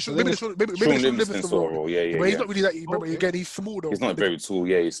yeah, maybe Sean Livingston sort of role, yeah. But he's not really that. Remember, again, he's small though. He's not very tall,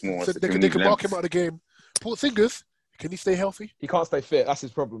 yeah. He's small. So they can mark him out of the game. Porzingis, can he stay healthy? He can't stay fit. That's his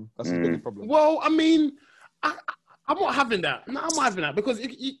problem. That's his biggest problem. Well, I mean, I'm not having that. No, I'm not having that because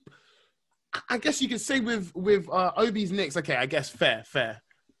I guess you could say with Obi's Knicks, okay, I guess fair.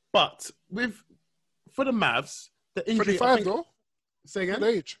 But for the Mavs, the injury. 25 though. Say again.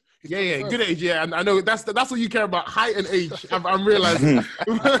 Good age. Yeah, good age. Yeah, and I know that's what you care about, height and age. I'm realizing.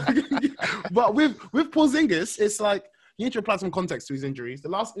 But with Porzingis, it's like you need to apply some context to his injuries. The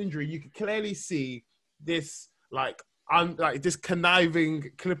last injury, you could clearly see this this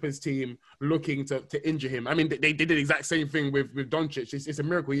conniving Clippers team looking to injure him. I mean, they did the exact same thing with Doncic. It's a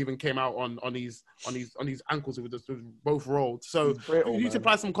miracle he even came out on these ankles with both rolled. So you need to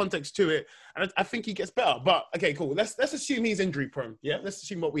apply some context to it, and I think he gets better. But okay, cool. Let's assume he's injury prone. Yeah, let's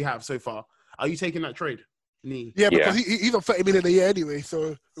assume what we have so far. Are you taking that trade? Yeah, because he's on $30 million a year anyway, so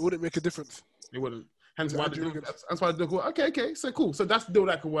it wouldn't make a difference. It wouldn't. Hence why that's why the deal. Okay. So cool. So that's the deal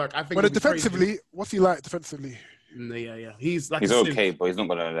that could work. I think. But defensively, what's he like defensively? Yeah. He's okay, but he's not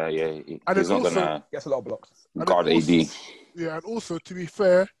gonna. He's not gonna. Gets a lot of blocks. Guard AD. Yeah, and also to be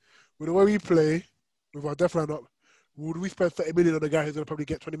fair, with the way we play, with our def lineup, would we spend $30 million on a guy who's gonna probably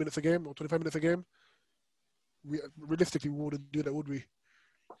get 20 minutes a game or 25 minutes a game? Realistically, we wouldn't do that, would we?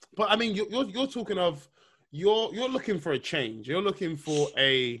 But I mean, you're talking of you're looking for a change. You're looking for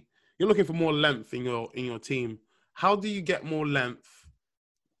more length in your team. How do you get more length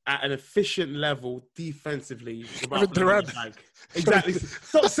at an efficient level defensively? Exactly.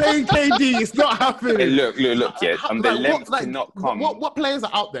 Stop saying KD. It's not happening. Hey, look. Yeah, the length cannot come. What players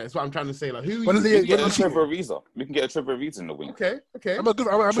are out there? Is what I'm trying to say. Like who? We can get a Trevor Ariza. We can get a Trevor Ariza in the wing. Okay. I'm a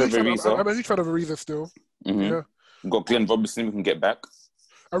huge fan of Ariza still. Mm-hmm. Yeah. We've got Glenn Robinson. We can get back.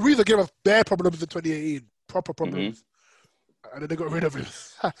 Ariza gave us bare problems in 2018. Proper problems. Mm-hmm. And then they got rid of him.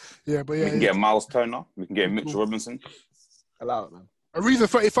 We can get Miles Turner. We can get Mitchell Robinson. Allow it, man. Ariza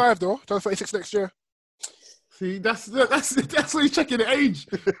 35 though. Turns 36 next year. See, that's what he's checking the age.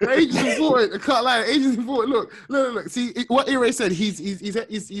 The age is important. I can't lie. The age is important. Look. See what Ire said.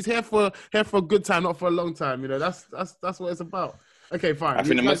 He's here for a good time, not for a long time. You know, that's what it's about. Okay, fine. I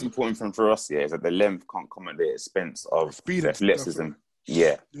think the most important thing for us is that the length can't come at the expense of speed, athleticism.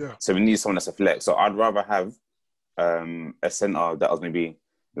 Yeah. So we need someone that's athletic. So I'd rather have a center that was maybe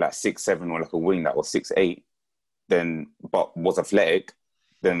like 6'7" or like a wing that was 6'8", but was athletic,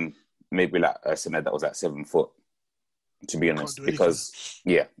 than maybe like a center that was at 7 foot. To be honest, because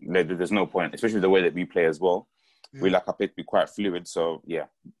there's no point, especially the way that we play as well. Yeah. We like our play to be quite fluid, so we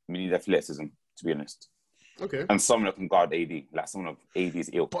need athleticism. To be honest. Okay. And someone that can guard AD, like someone of AD's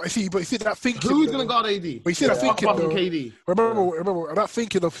ilk. But you see that thinking. Who's going to guard AD? But you see that thinking, though. KD. Remember, I'm not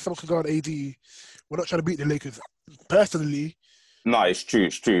thinking of someone can guard AD. We're not trying to beat the Lakers. Personally. No, it's true.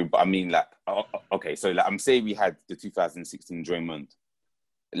 But I mean, like, okay, so like, I'm saying we had the 2016 Draymond.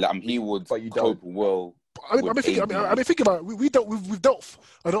 Like, he would cope well I've been thinking about we've dealt.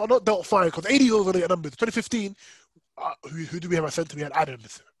 I don't not dealt fine because 80 was going to get numbers. 2015. Who do we have at centre? We had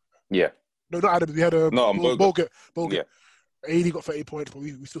Adams. Yeah. No, not Adams. We had Bogut. Yeah. 80 got 30 points, but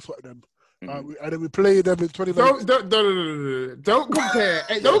we still swept them. Mm-hmm. And then we played them in 2019. Don't compare.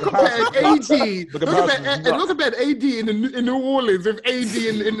 Don't compare AD. Don't compare AD in New Orleans with AD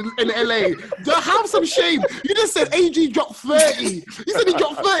in LA. Have some shame. You just said AD dropped 30. You said he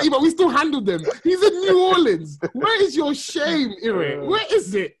dropped 30, but we still handled them. He's in New Orleans. Where is your shame, Ire? Where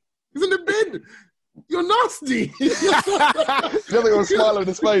is it? He's in the bin. You're nasty. You're going to smile on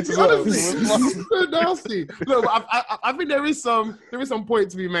his face as well. So nasty. Look, I think there is some point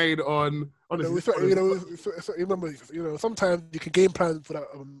to be made on this. Remember, sometimes you can game plan for that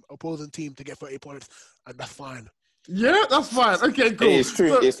opposing team to get 30 points, and that's fine. Yeah, that's fine. Okay, cool. It's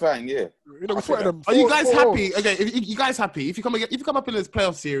true. It's fine. Yeah. Are you guys happy? Okay, if you guys happy? If you come up in this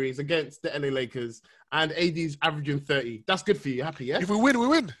playoff series against the LA Lakers and AD's averaging 30, that's good for you. Happy? Yeah. If we win, we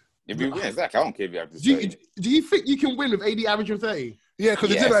win. If you win, exactly. I don't care if you have to do you think you can win with AD averaging 30? Yeah, because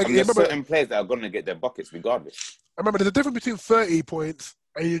there's certain players that are going to get their buckets regardless. I remember there's a difference between 30 points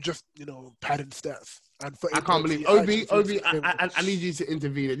and you just, padding stats. And I can't believe Obi. I need you to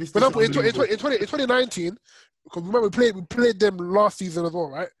intervene. For example, in 2019, because remember we played them last season as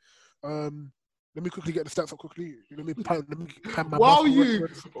well, right? Let me quickly get the stats up quickly. Let me pan my while you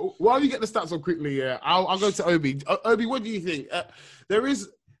get the stats up quickly, yeah, I'll go to Obi. Obi, what do you think? There is.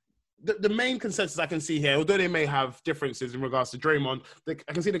 The main consensus I can see here, although they may have differences in regards to Draymond, I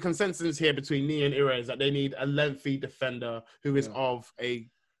can see the consensus here between me and Ire is that they need a lengthy defender who is of a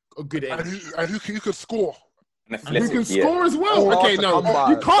good age. And who could score. And who can score as well. Okay, no.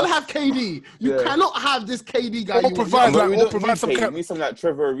 You can't have KD. You cannot have this KD guy. We need something like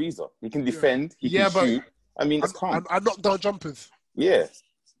Trevor Ariza. He can defend. He can shoot. I mean, it's calm. And knock down jumpers. Yeah.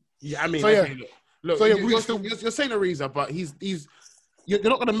 Yeah, I mean, look, so you're saying Ariza, but he's you're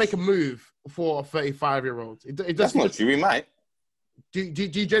not going to make a move for a 35-year-old. That's not true. We might. Do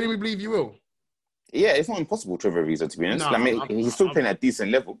you genuinely believe you will? Yeah, it's not impossible, Trevor Ariza, to be honest. He's still playing at a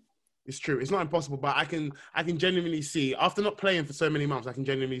decent level. It's true. It's not impossible, but I can genuinely see, after not playing for so many months, I can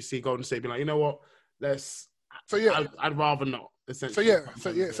genuinely see Golden State being like, you know what? I'd rather not. Essentially.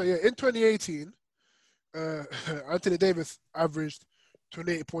 So yeah. In 2018, Anthony Davis averaged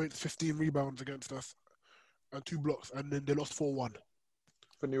 28 points, 15 rebounds against us, and 2 blocks, and then they lost 4-1.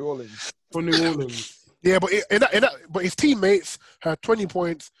 For New Orleans. Yeah, but but his teammates had 20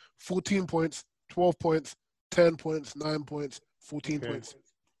 points, 14 points, 12 points, 10 points, 9 points, 14 points.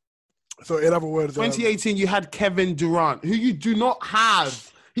 So in other words, 2018, you had Kevin Durant, who you do not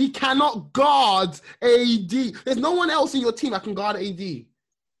have. He cannot guard AD. There's no one else in your team that can guard AD.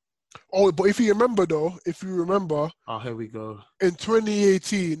 Oh, but if you remember, oh, here we go. In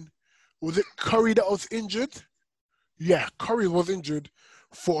 2018, was it Curry that was injured? Yeah, Curry was injured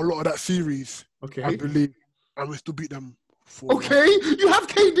for a lot of that series. Okay. I believe. And we still beat them. Okay, you have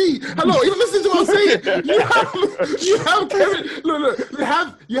KD. Hello, you listen to what I'm saying. You have Kevin. Look.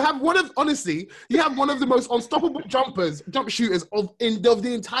 You have one of the most unstoppable jump shooters of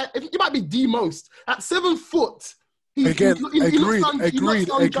the entire. It might be the most at 7 foot.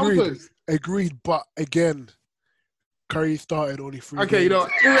 Agreed. But again, Curry started only 3 games. Okay,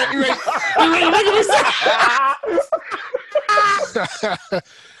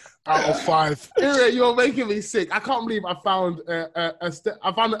 out of 5. You're making me sick. I can't believe I found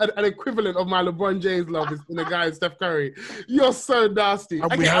an equivalent of my LeBron James love in the guy Steph Curry. You're so nasty.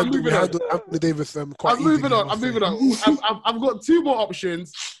 And we had Anthony Davis quite I'm moving on. I've got 2 more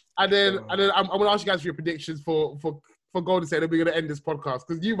options, and then I'm going to ask you guys for your predictions for Golden State. Then we're going to end this podcast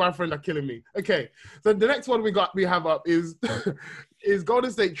because you, my friend, are killing me. Okay, so the next one we have up is is Golden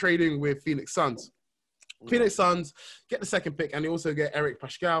State trading with Phoenix Suns. Phoenix Suns get the 2nd pick, and they also get Eric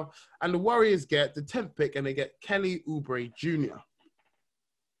Pascal. And the Warriors get the 10th pick, and they get Kelly Oubre Jr.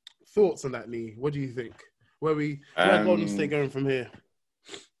 Thoughts on that, Lee? What do you think? Where Golden State going from here?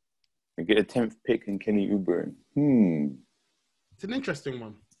 We get a 10th pick and Kelly Oubre. It's an interesting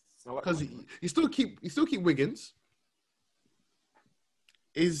one because you still keep Wiggins.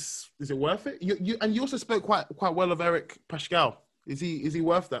 Is it worth it? You also spoke quite well of Eric Pascal. Is he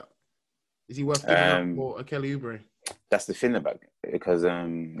worth that? Is he worth giving up for a Kelly Oubre? That's the thing about it, because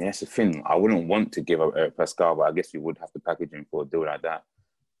that's the thing. I wouldn't want to give up Eric Pascal, but I guess we would have to package him for a deal like that.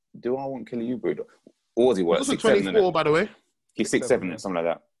 Do I want Kelly Oubre? Or is he worth 24, by the way? He's 6'7", something like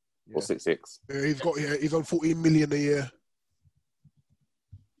that, or 6'6". Yeah, he's on $14 million a year.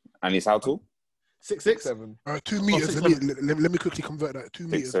 And he's how tall? 6'6"? 7. 2 meters. 6'7". Let me quickly convert that. 2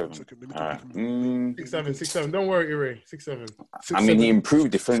 meters. 6'7". 1 second. Let me quickly convert. 6'7". Don't worry, Ray. 6'7". I mean, he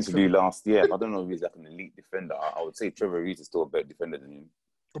improved defensively last year. I don't know if he's like an elite defender. I would say Trevor Reed is still a better defender than him.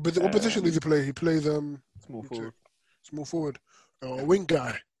 What position does he play? He plays Small forward. Small forward. Wing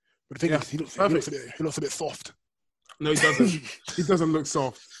guy. But the thing is, he looks a bit soft. No, he doesn't. He doesn't look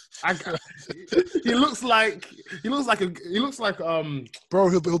soft. He looks like Bro,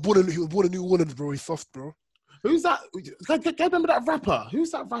 he was born in New Orleans, bro. He's soft, bro. Who's that? Can I remember that rapper?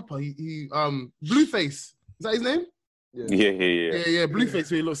 Who's that rapper? He Blueface. Is that his name? Yeah. Blueface.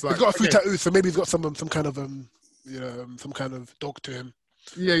 Who he looks like. He's got a few tattoos, so maybe he's got some kind of some kind of dog to him.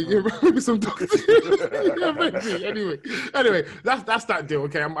 Yeah, maybe some dog. Yeah, maybe. Anyway, that's that deal.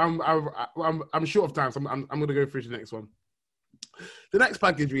 Okay, I'm short of time, so I'm gonna go through to the next one. The next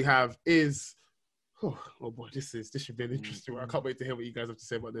package we have is, oh boy, this should be an interesting one. I can't wait to hear what you guys have to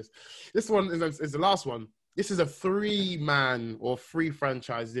say about this. This one is the last one. This is a 3-man or 3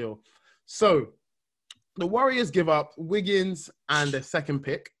 franchise deal. So the Warriors give up Wiggins and their second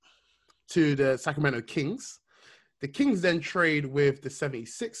pick to the Sacramento Kings. The Kings then trade with the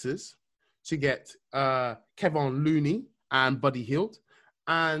 76ers to get Kevon Looney and Buddy Hield.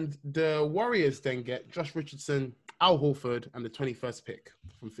 And the Warriors then get Josh Richardson, Al Horford, and the 21st pick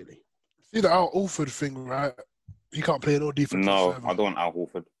from Philly. See the Al Horford thing, right? He can't play no defense. No, I don't want Al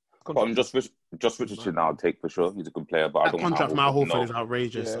Horford. But I'm Josh Richardson I'll take for sure. He's a good player, but I don't want contract from Al Horford is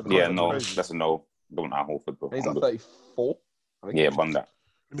outrageous. Yeah, no, that's a no. Don't want Al Horford, bro. He's like 34. Yeah, run that.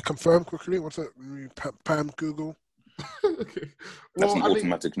 Let me confirm quickly. What's that? Pam, Google. Okay. That's an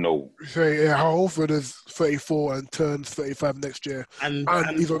automatic no. So yeah, Al Horford is 34 and turns 35 next year, and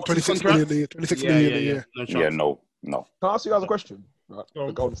he's on 26 million a year. 26 million a year. No. Can I ask you guys a question? Right,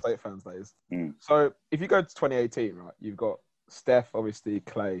 the Golden State fans, that is. So if you go to 2018, right, you've got Steph, obviously,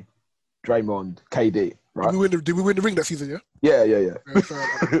 Clay, Draymond, KD, right? Did we win the ring that season? Yeah. Yeah.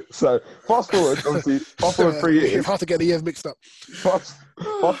 So fast forward, obviously, 3 years. It's hard to get the years mixed up. Fast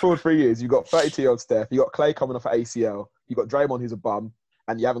forward 3 years, you've got 32-year-old Steph, you got Clay coming off at ACL, you got Draymond who's a bum,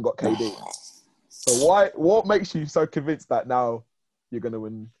 and you haven't got KD. So what makes you so convinced that now you're gonna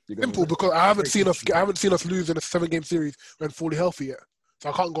win? Simple, because I haven't seen us lose in a 7-game series when fully healthy yet, so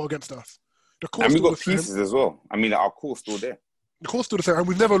I can't go against us. And we've got pieces as well. I mean, our core's still there. The core's still the same, and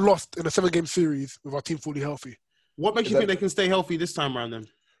we've never lost in a 7-game series with our team fully healthy. What makes you think they can stay healthy this time around then?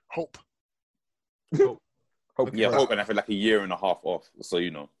 Hope. Hope, and I feel like a year and a half off, so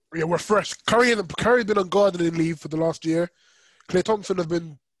you know. Yeah, we're fresh. Curry's been on gardening leave for the last year. Klay Thompson has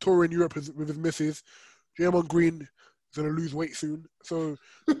been touring Europe with his missus. Draymond Green is going to lose weight soon. So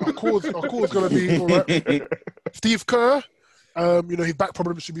our core's going to be all right. Steve Kerr, his back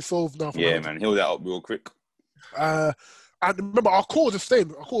problems should be solved now. Yeah, man, heal that up real quick. And remember, our core is the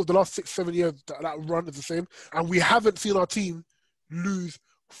same. Our core, the last 6-7 years, that run is the same. And we haven't seen our team lose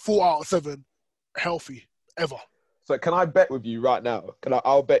 4 out of 7 healthy, ever. So can I bet with you right now?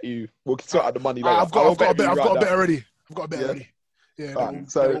 I'll bet you. We'll sort out the money later. I've got a bet already. Yeah.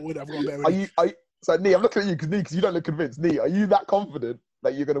 Right, so I've got a bet already. So, Nee, I'm looking at you because you don't look convinced. Nee, are you that confident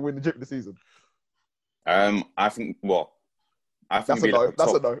that you're going to win the chip this season? I think that's a no.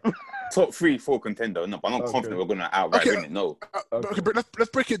 That's a no. Top 3-4 contender. No, but I'm not confident we're going to outright win it. No. Okay, but let's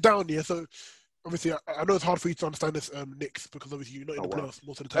break it down here. So, obviously, I know it's hard for you to understand this, Knicks, because obviously you're not in the playoffs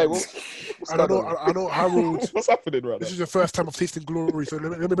most of the time. I know Harold. What's happening right now? This is your first time of tasting glory, so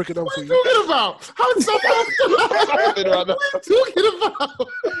let me break it down for you. What are you talking about? How is that? What are you talking about?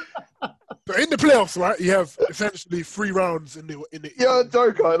 So in the playoffs, right, you have essentially 3 rounds in the. You're a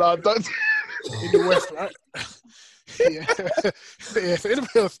joker, don't. In the West, right? Yeah. So in the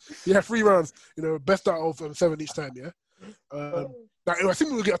playoffs, you have 3 rounds. Best out of 7 each time. Yeah. I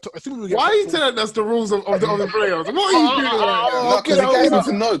think we'll get. Why are you telling us the rules of the playoffs? What are you doing? Because the guys need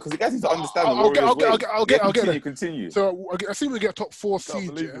to know. Because the guys need to understand the Warriors. I'll get it. Continue. So I think we get top 4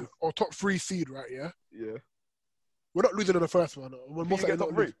 seed, yeah, or top 3 seed, right? Yeah. Yeah. We're not losing in the first one. We're most likely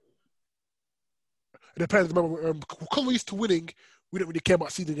not losing. It depends. Remember, because we're used to winning, we don't really care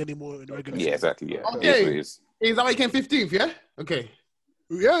about seeding anymore in the regular season. Exactly. Yeah. Okay. Is that why you came 15th? Yeah. Okay.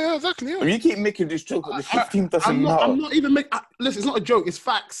 Yeah, exactly. Yeah. I mean, you keep making this joke that the 15th doesn't matter. I'm not even making. Listen, it's not a joke. It's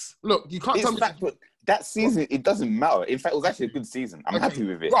facts. Look, you can't tell me. But that season, it doesn't matter. In fact, it was actually a good season. I'm happy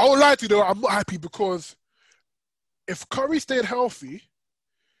with it. I won't lie to you though. I'm not happy because if Curry stayed healthy,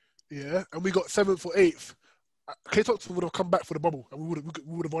 yeah, and we got 7th or 8th, Klay Thompson would have come back for the bubble, and we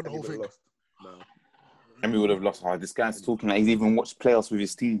would have won the whole thing. No. And we would have lost. This guy's talking like he's even watched playoffs with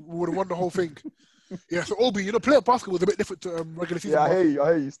his team. We would have won the whole thing. Yeah, so Obi, playoff basketball is a bit different to regular season. Yeah, I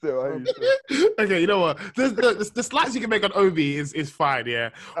hear you still. Okay, you know what? The slights you can make on Obi is fine, yeah.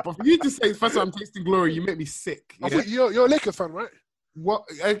 But for you to say first time I'm tasting glory, you make me sick. I Yeah? think you're a Lakers fan, right? What?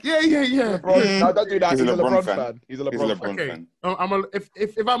 Yeah. No, don't do that. He's He's a a LeBron LeBron fan. fan. He's a LeBron fan. Okay. fan.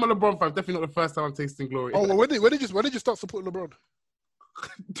 If I'm a LeBron fan, definitely not the first time I'm tasting glory. Oh, well, when did you start supporting LeBron?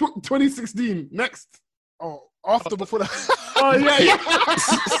 2016. Next. Oh, before that. Oh yeah.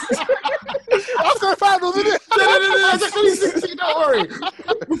 After the finals, isn't it? No, 2016. Don't worry.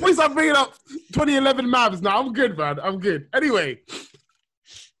 Before you start bringing up 2011 Mavs, now I'm good, man. I'm good. Anyway,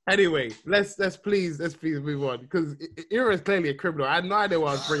 let's please move on because Ira is clearly a criminal. I had no idea what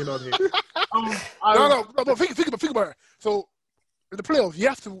I was bringing on here. No, but think about it. So in the playoffs, you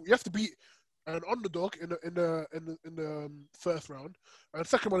have to beat an underdog in the first round, and the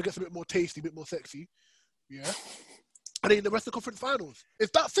second round gets a bit more tasty, a bit more sexy. Yeah, and then the rest of the conference finals.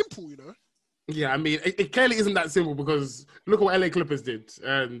 It's that simple, Yeah, I mean, it clearly isn't that simple because look at what LA Clippers did.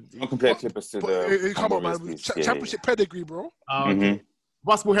 And Don't compare Clippers to the. Come on, man. Championship pedigree, bro.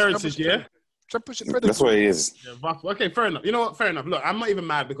 Basketball heritage, yeah? Championship pedigree. That's what it is. Yeah, okay, fair enough. You know what? Fair enough. Look, I'm not even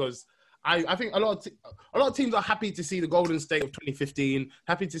mad because I think a lot of teams are happy to see the Golden State of 2015,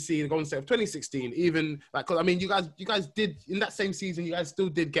 happy to see the Golden State of 2016. Even like, cause I mean, you guys did in that same season, you guys still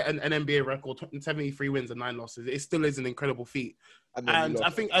did get an NBA record, 73 wins and 9 losses. It still is an incredible feat. And I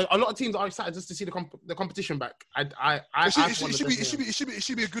think a lot of teams are excited just to see the competition back. It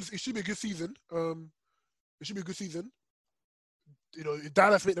should be a good season. It should be a good season.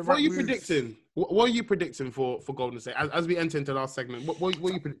 Dallas made the right moves. Predicting? What are you predicting for Golden State as we enter into the last segment? What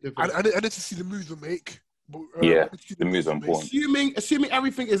are you predicting? I need to see the moves we make. The moves are important. Assuming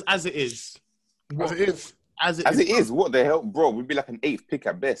everything is as it is. As it is. What the hell, bro? We'd be like an 8th pick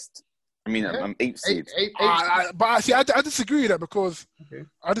at best. I mean, I'm 8th seed. But see, I disagree with that because you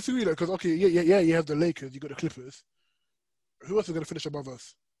have the Lakers, you got the Clippers. Who else is going to finish above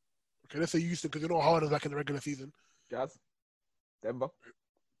us? Okay, let's say Houston because they're not hard as like in the regular season. Jazz. Denver,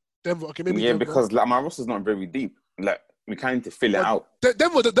 okay, maybe. Yeah, Denver. because like my roster's not very deep. Like we kind of need to fill it out.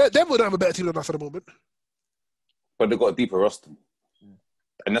 Denver don't have a better team than us at the moment. But they've got a deeper roster,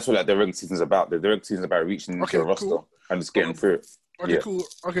 and that's what like the regular season's about. The regular season's about reaching into the roster and just getting through it.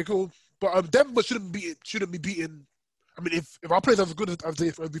 Okay, cool. But Denver shouldn't be beaten. I mean, if our players are as good as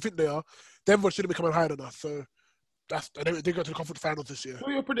we think they are, Denver shouldn't be coming higher than us. So. They go to the conference finals this year. What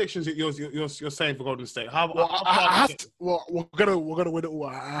are your predictions that you're saying for Golden State? We're gonna win it all.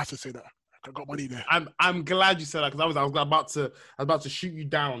 I have to say that. I got money there. I'm glad you said that because I was about to shoot you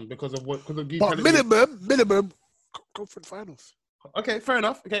down because of you. But minimum conference finals. Okay, fair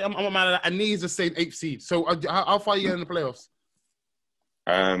enough. Okay, I'm not mad at that. And needs the same 8th seed. So how far are you in the playoffs?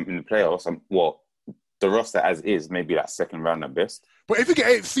 In the playoffs, the roster as is, maybe that second round at best. But if we get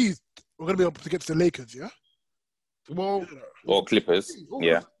 8th seed, we're gonna be able to get to the Lakers, yeah. Well, or Clippers,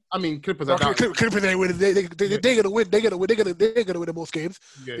 yeah. I mean, Clippers are Clippers ain't winning. They're gonna win. They're gonna win the most games.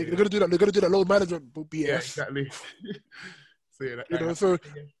 Yeah, they're gonna do that. They're gonna do that load management BS. Yeah, exactly. So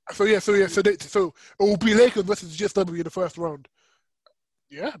it will be Lakers versus GSW in the first round.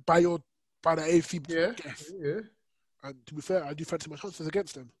 Yeah, by the AFC. Yeah. And to be fair, I do fancy my chances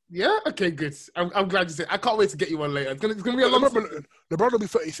against them. Yeah. Okay. Good. I'm glad you said. I can't wait to get you one later. It's gonna be a long. LeBron will be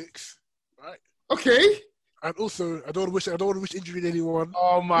 36. Right. Okay. And also, I don't want to wish injury to anyone.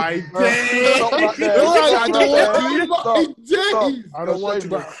 Oh my days! I don't want to.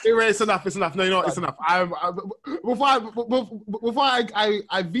 It's enough. No, you know what? It's enough. Before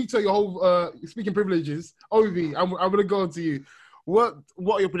I veto your whole speaking privileges, Ovi, I'm gonna go on to you. What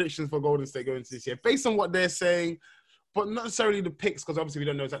are your predictions for Golden State going into this year, based on what they're saying? But not necessarily the picks, because obviously we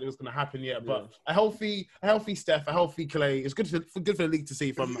don't know exactly what's going to happen yet. But a healthy Steph, a healthy Clay, it's good for the league to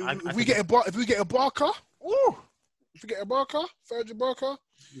see. If we get a Barker, Serge Barker.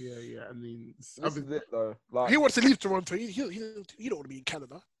 Yeah. I mean, this is it though. Like, he wants to leave Toronto. He don't want to be in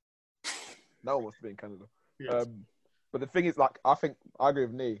Canada. No one wants to be in Canada. Yes. But the thing is, like, I think I agree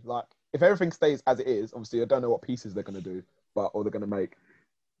with Nee. Like, if everything stays as it is, obviously I don't know what pieces they're going to do, or they're going to make.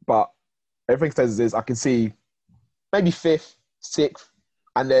 But everything stays as it is. I can see maybe 5th, 6th,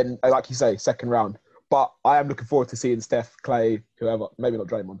 and then, like you say, second round. But I am looking forward to seeing Steph, Clay, whoever, maybe not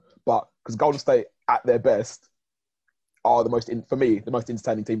Draymond, but because Golden State at their best are the most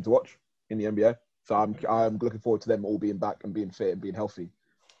entertaining team to watch in the NBA. So I'm looking forward to them all being back and being fit and being healthy.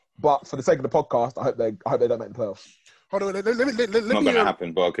 But for the sake of the podcast, I hope they don't make the playoffs. Hold on, let not going to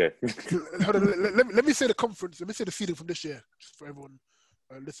happen, but okay. Hold on, let me say the conference. Let me say the seeding from this year, just for everyone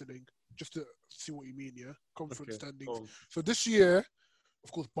listening, just to see what you mean. Yeah, conference standings. So this year,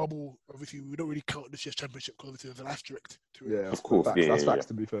 of course, bubble. Obviously, we don't really count this year's championship because obviously there's an asterisk to it. Yeah, Of course, Facts. yeah, That's yeah, facts,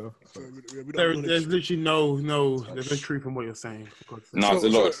 to be fair. So we don't There's acknowledge. literally there's no truth in what you're saying. No, there's a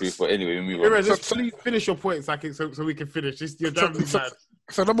lot of truth, but anyway, we move on. Just please finish your points, so we can finish. You're driving me mad.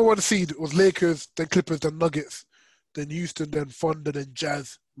 So number 1 seed was Lakers, then Clippers, then Nuggets, then Houston, then Thunder, then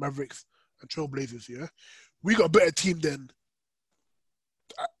Jazz, Mavericks, and Trailblazers. Yeah, we got a better team than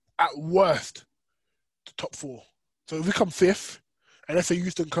at worst the top 4. So if we come 5th, and let's say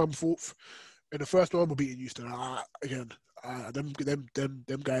Houston come 4th, in the first round we're beating Houston again. Them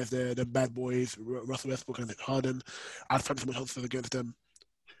guys there, them bad boys, Russell Westbrook and Harden. I'd fancy my chances against them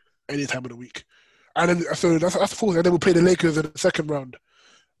any time of the week. And then so that's the 4th, and then we'll play the Lakers in the second round.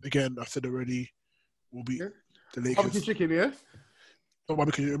 Again, I said already, we'll beat the Lakers. Barbecue chicken, yeah? Not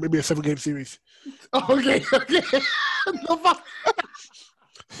barbecue, maybe a 7-game series. Oh, okay. No, fuck.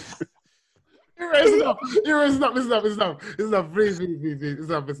 It's enough. Please.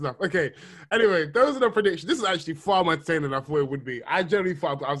 It's enough. Okay. Anyway, those are the predictions. This is actually far more entertaining than I thought it would be. I generally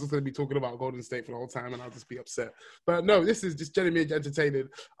thought I was just going to be talking about Golden State for the whole time, and I'll just be upset. But no, this is just genuinely entertaining.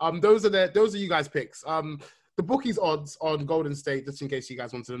 Those are you guys' picks. The bookies odds on Golden State, just in case you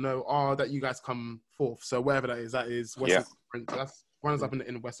guys wanted to know, are that you guys come 4th. So wherever that is Western Conference. That's runners up in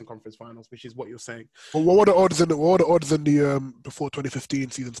the Western Conference Finals, which is what you're saying. Well, what were the odds in the before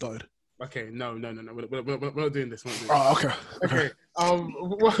 2015 season started? Okay, no. We're not doing this. Oh, okay. Okay.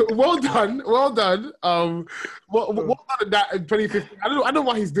 Well done. Well done in that in 2015. I don't know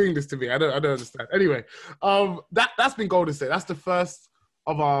why he's doing this to me. I don't understand. Anyway, that's been Golden State. That's the first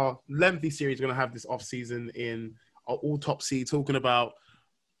of our lengthy series we're gonna have this off season in our Autopsy, talking about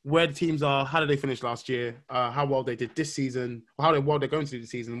where the teams are, how did they finish last year, how well they did this season, how well they're going to do this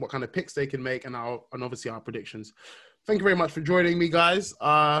season, what kind of picks they can make, and obviously our predictions. Thank you very much for joining me, guys.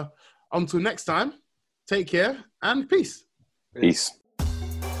 Until next time, take care and peace. Peace.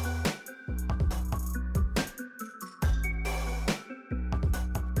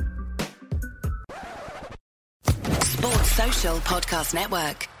 Sports Social Podcast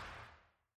Network.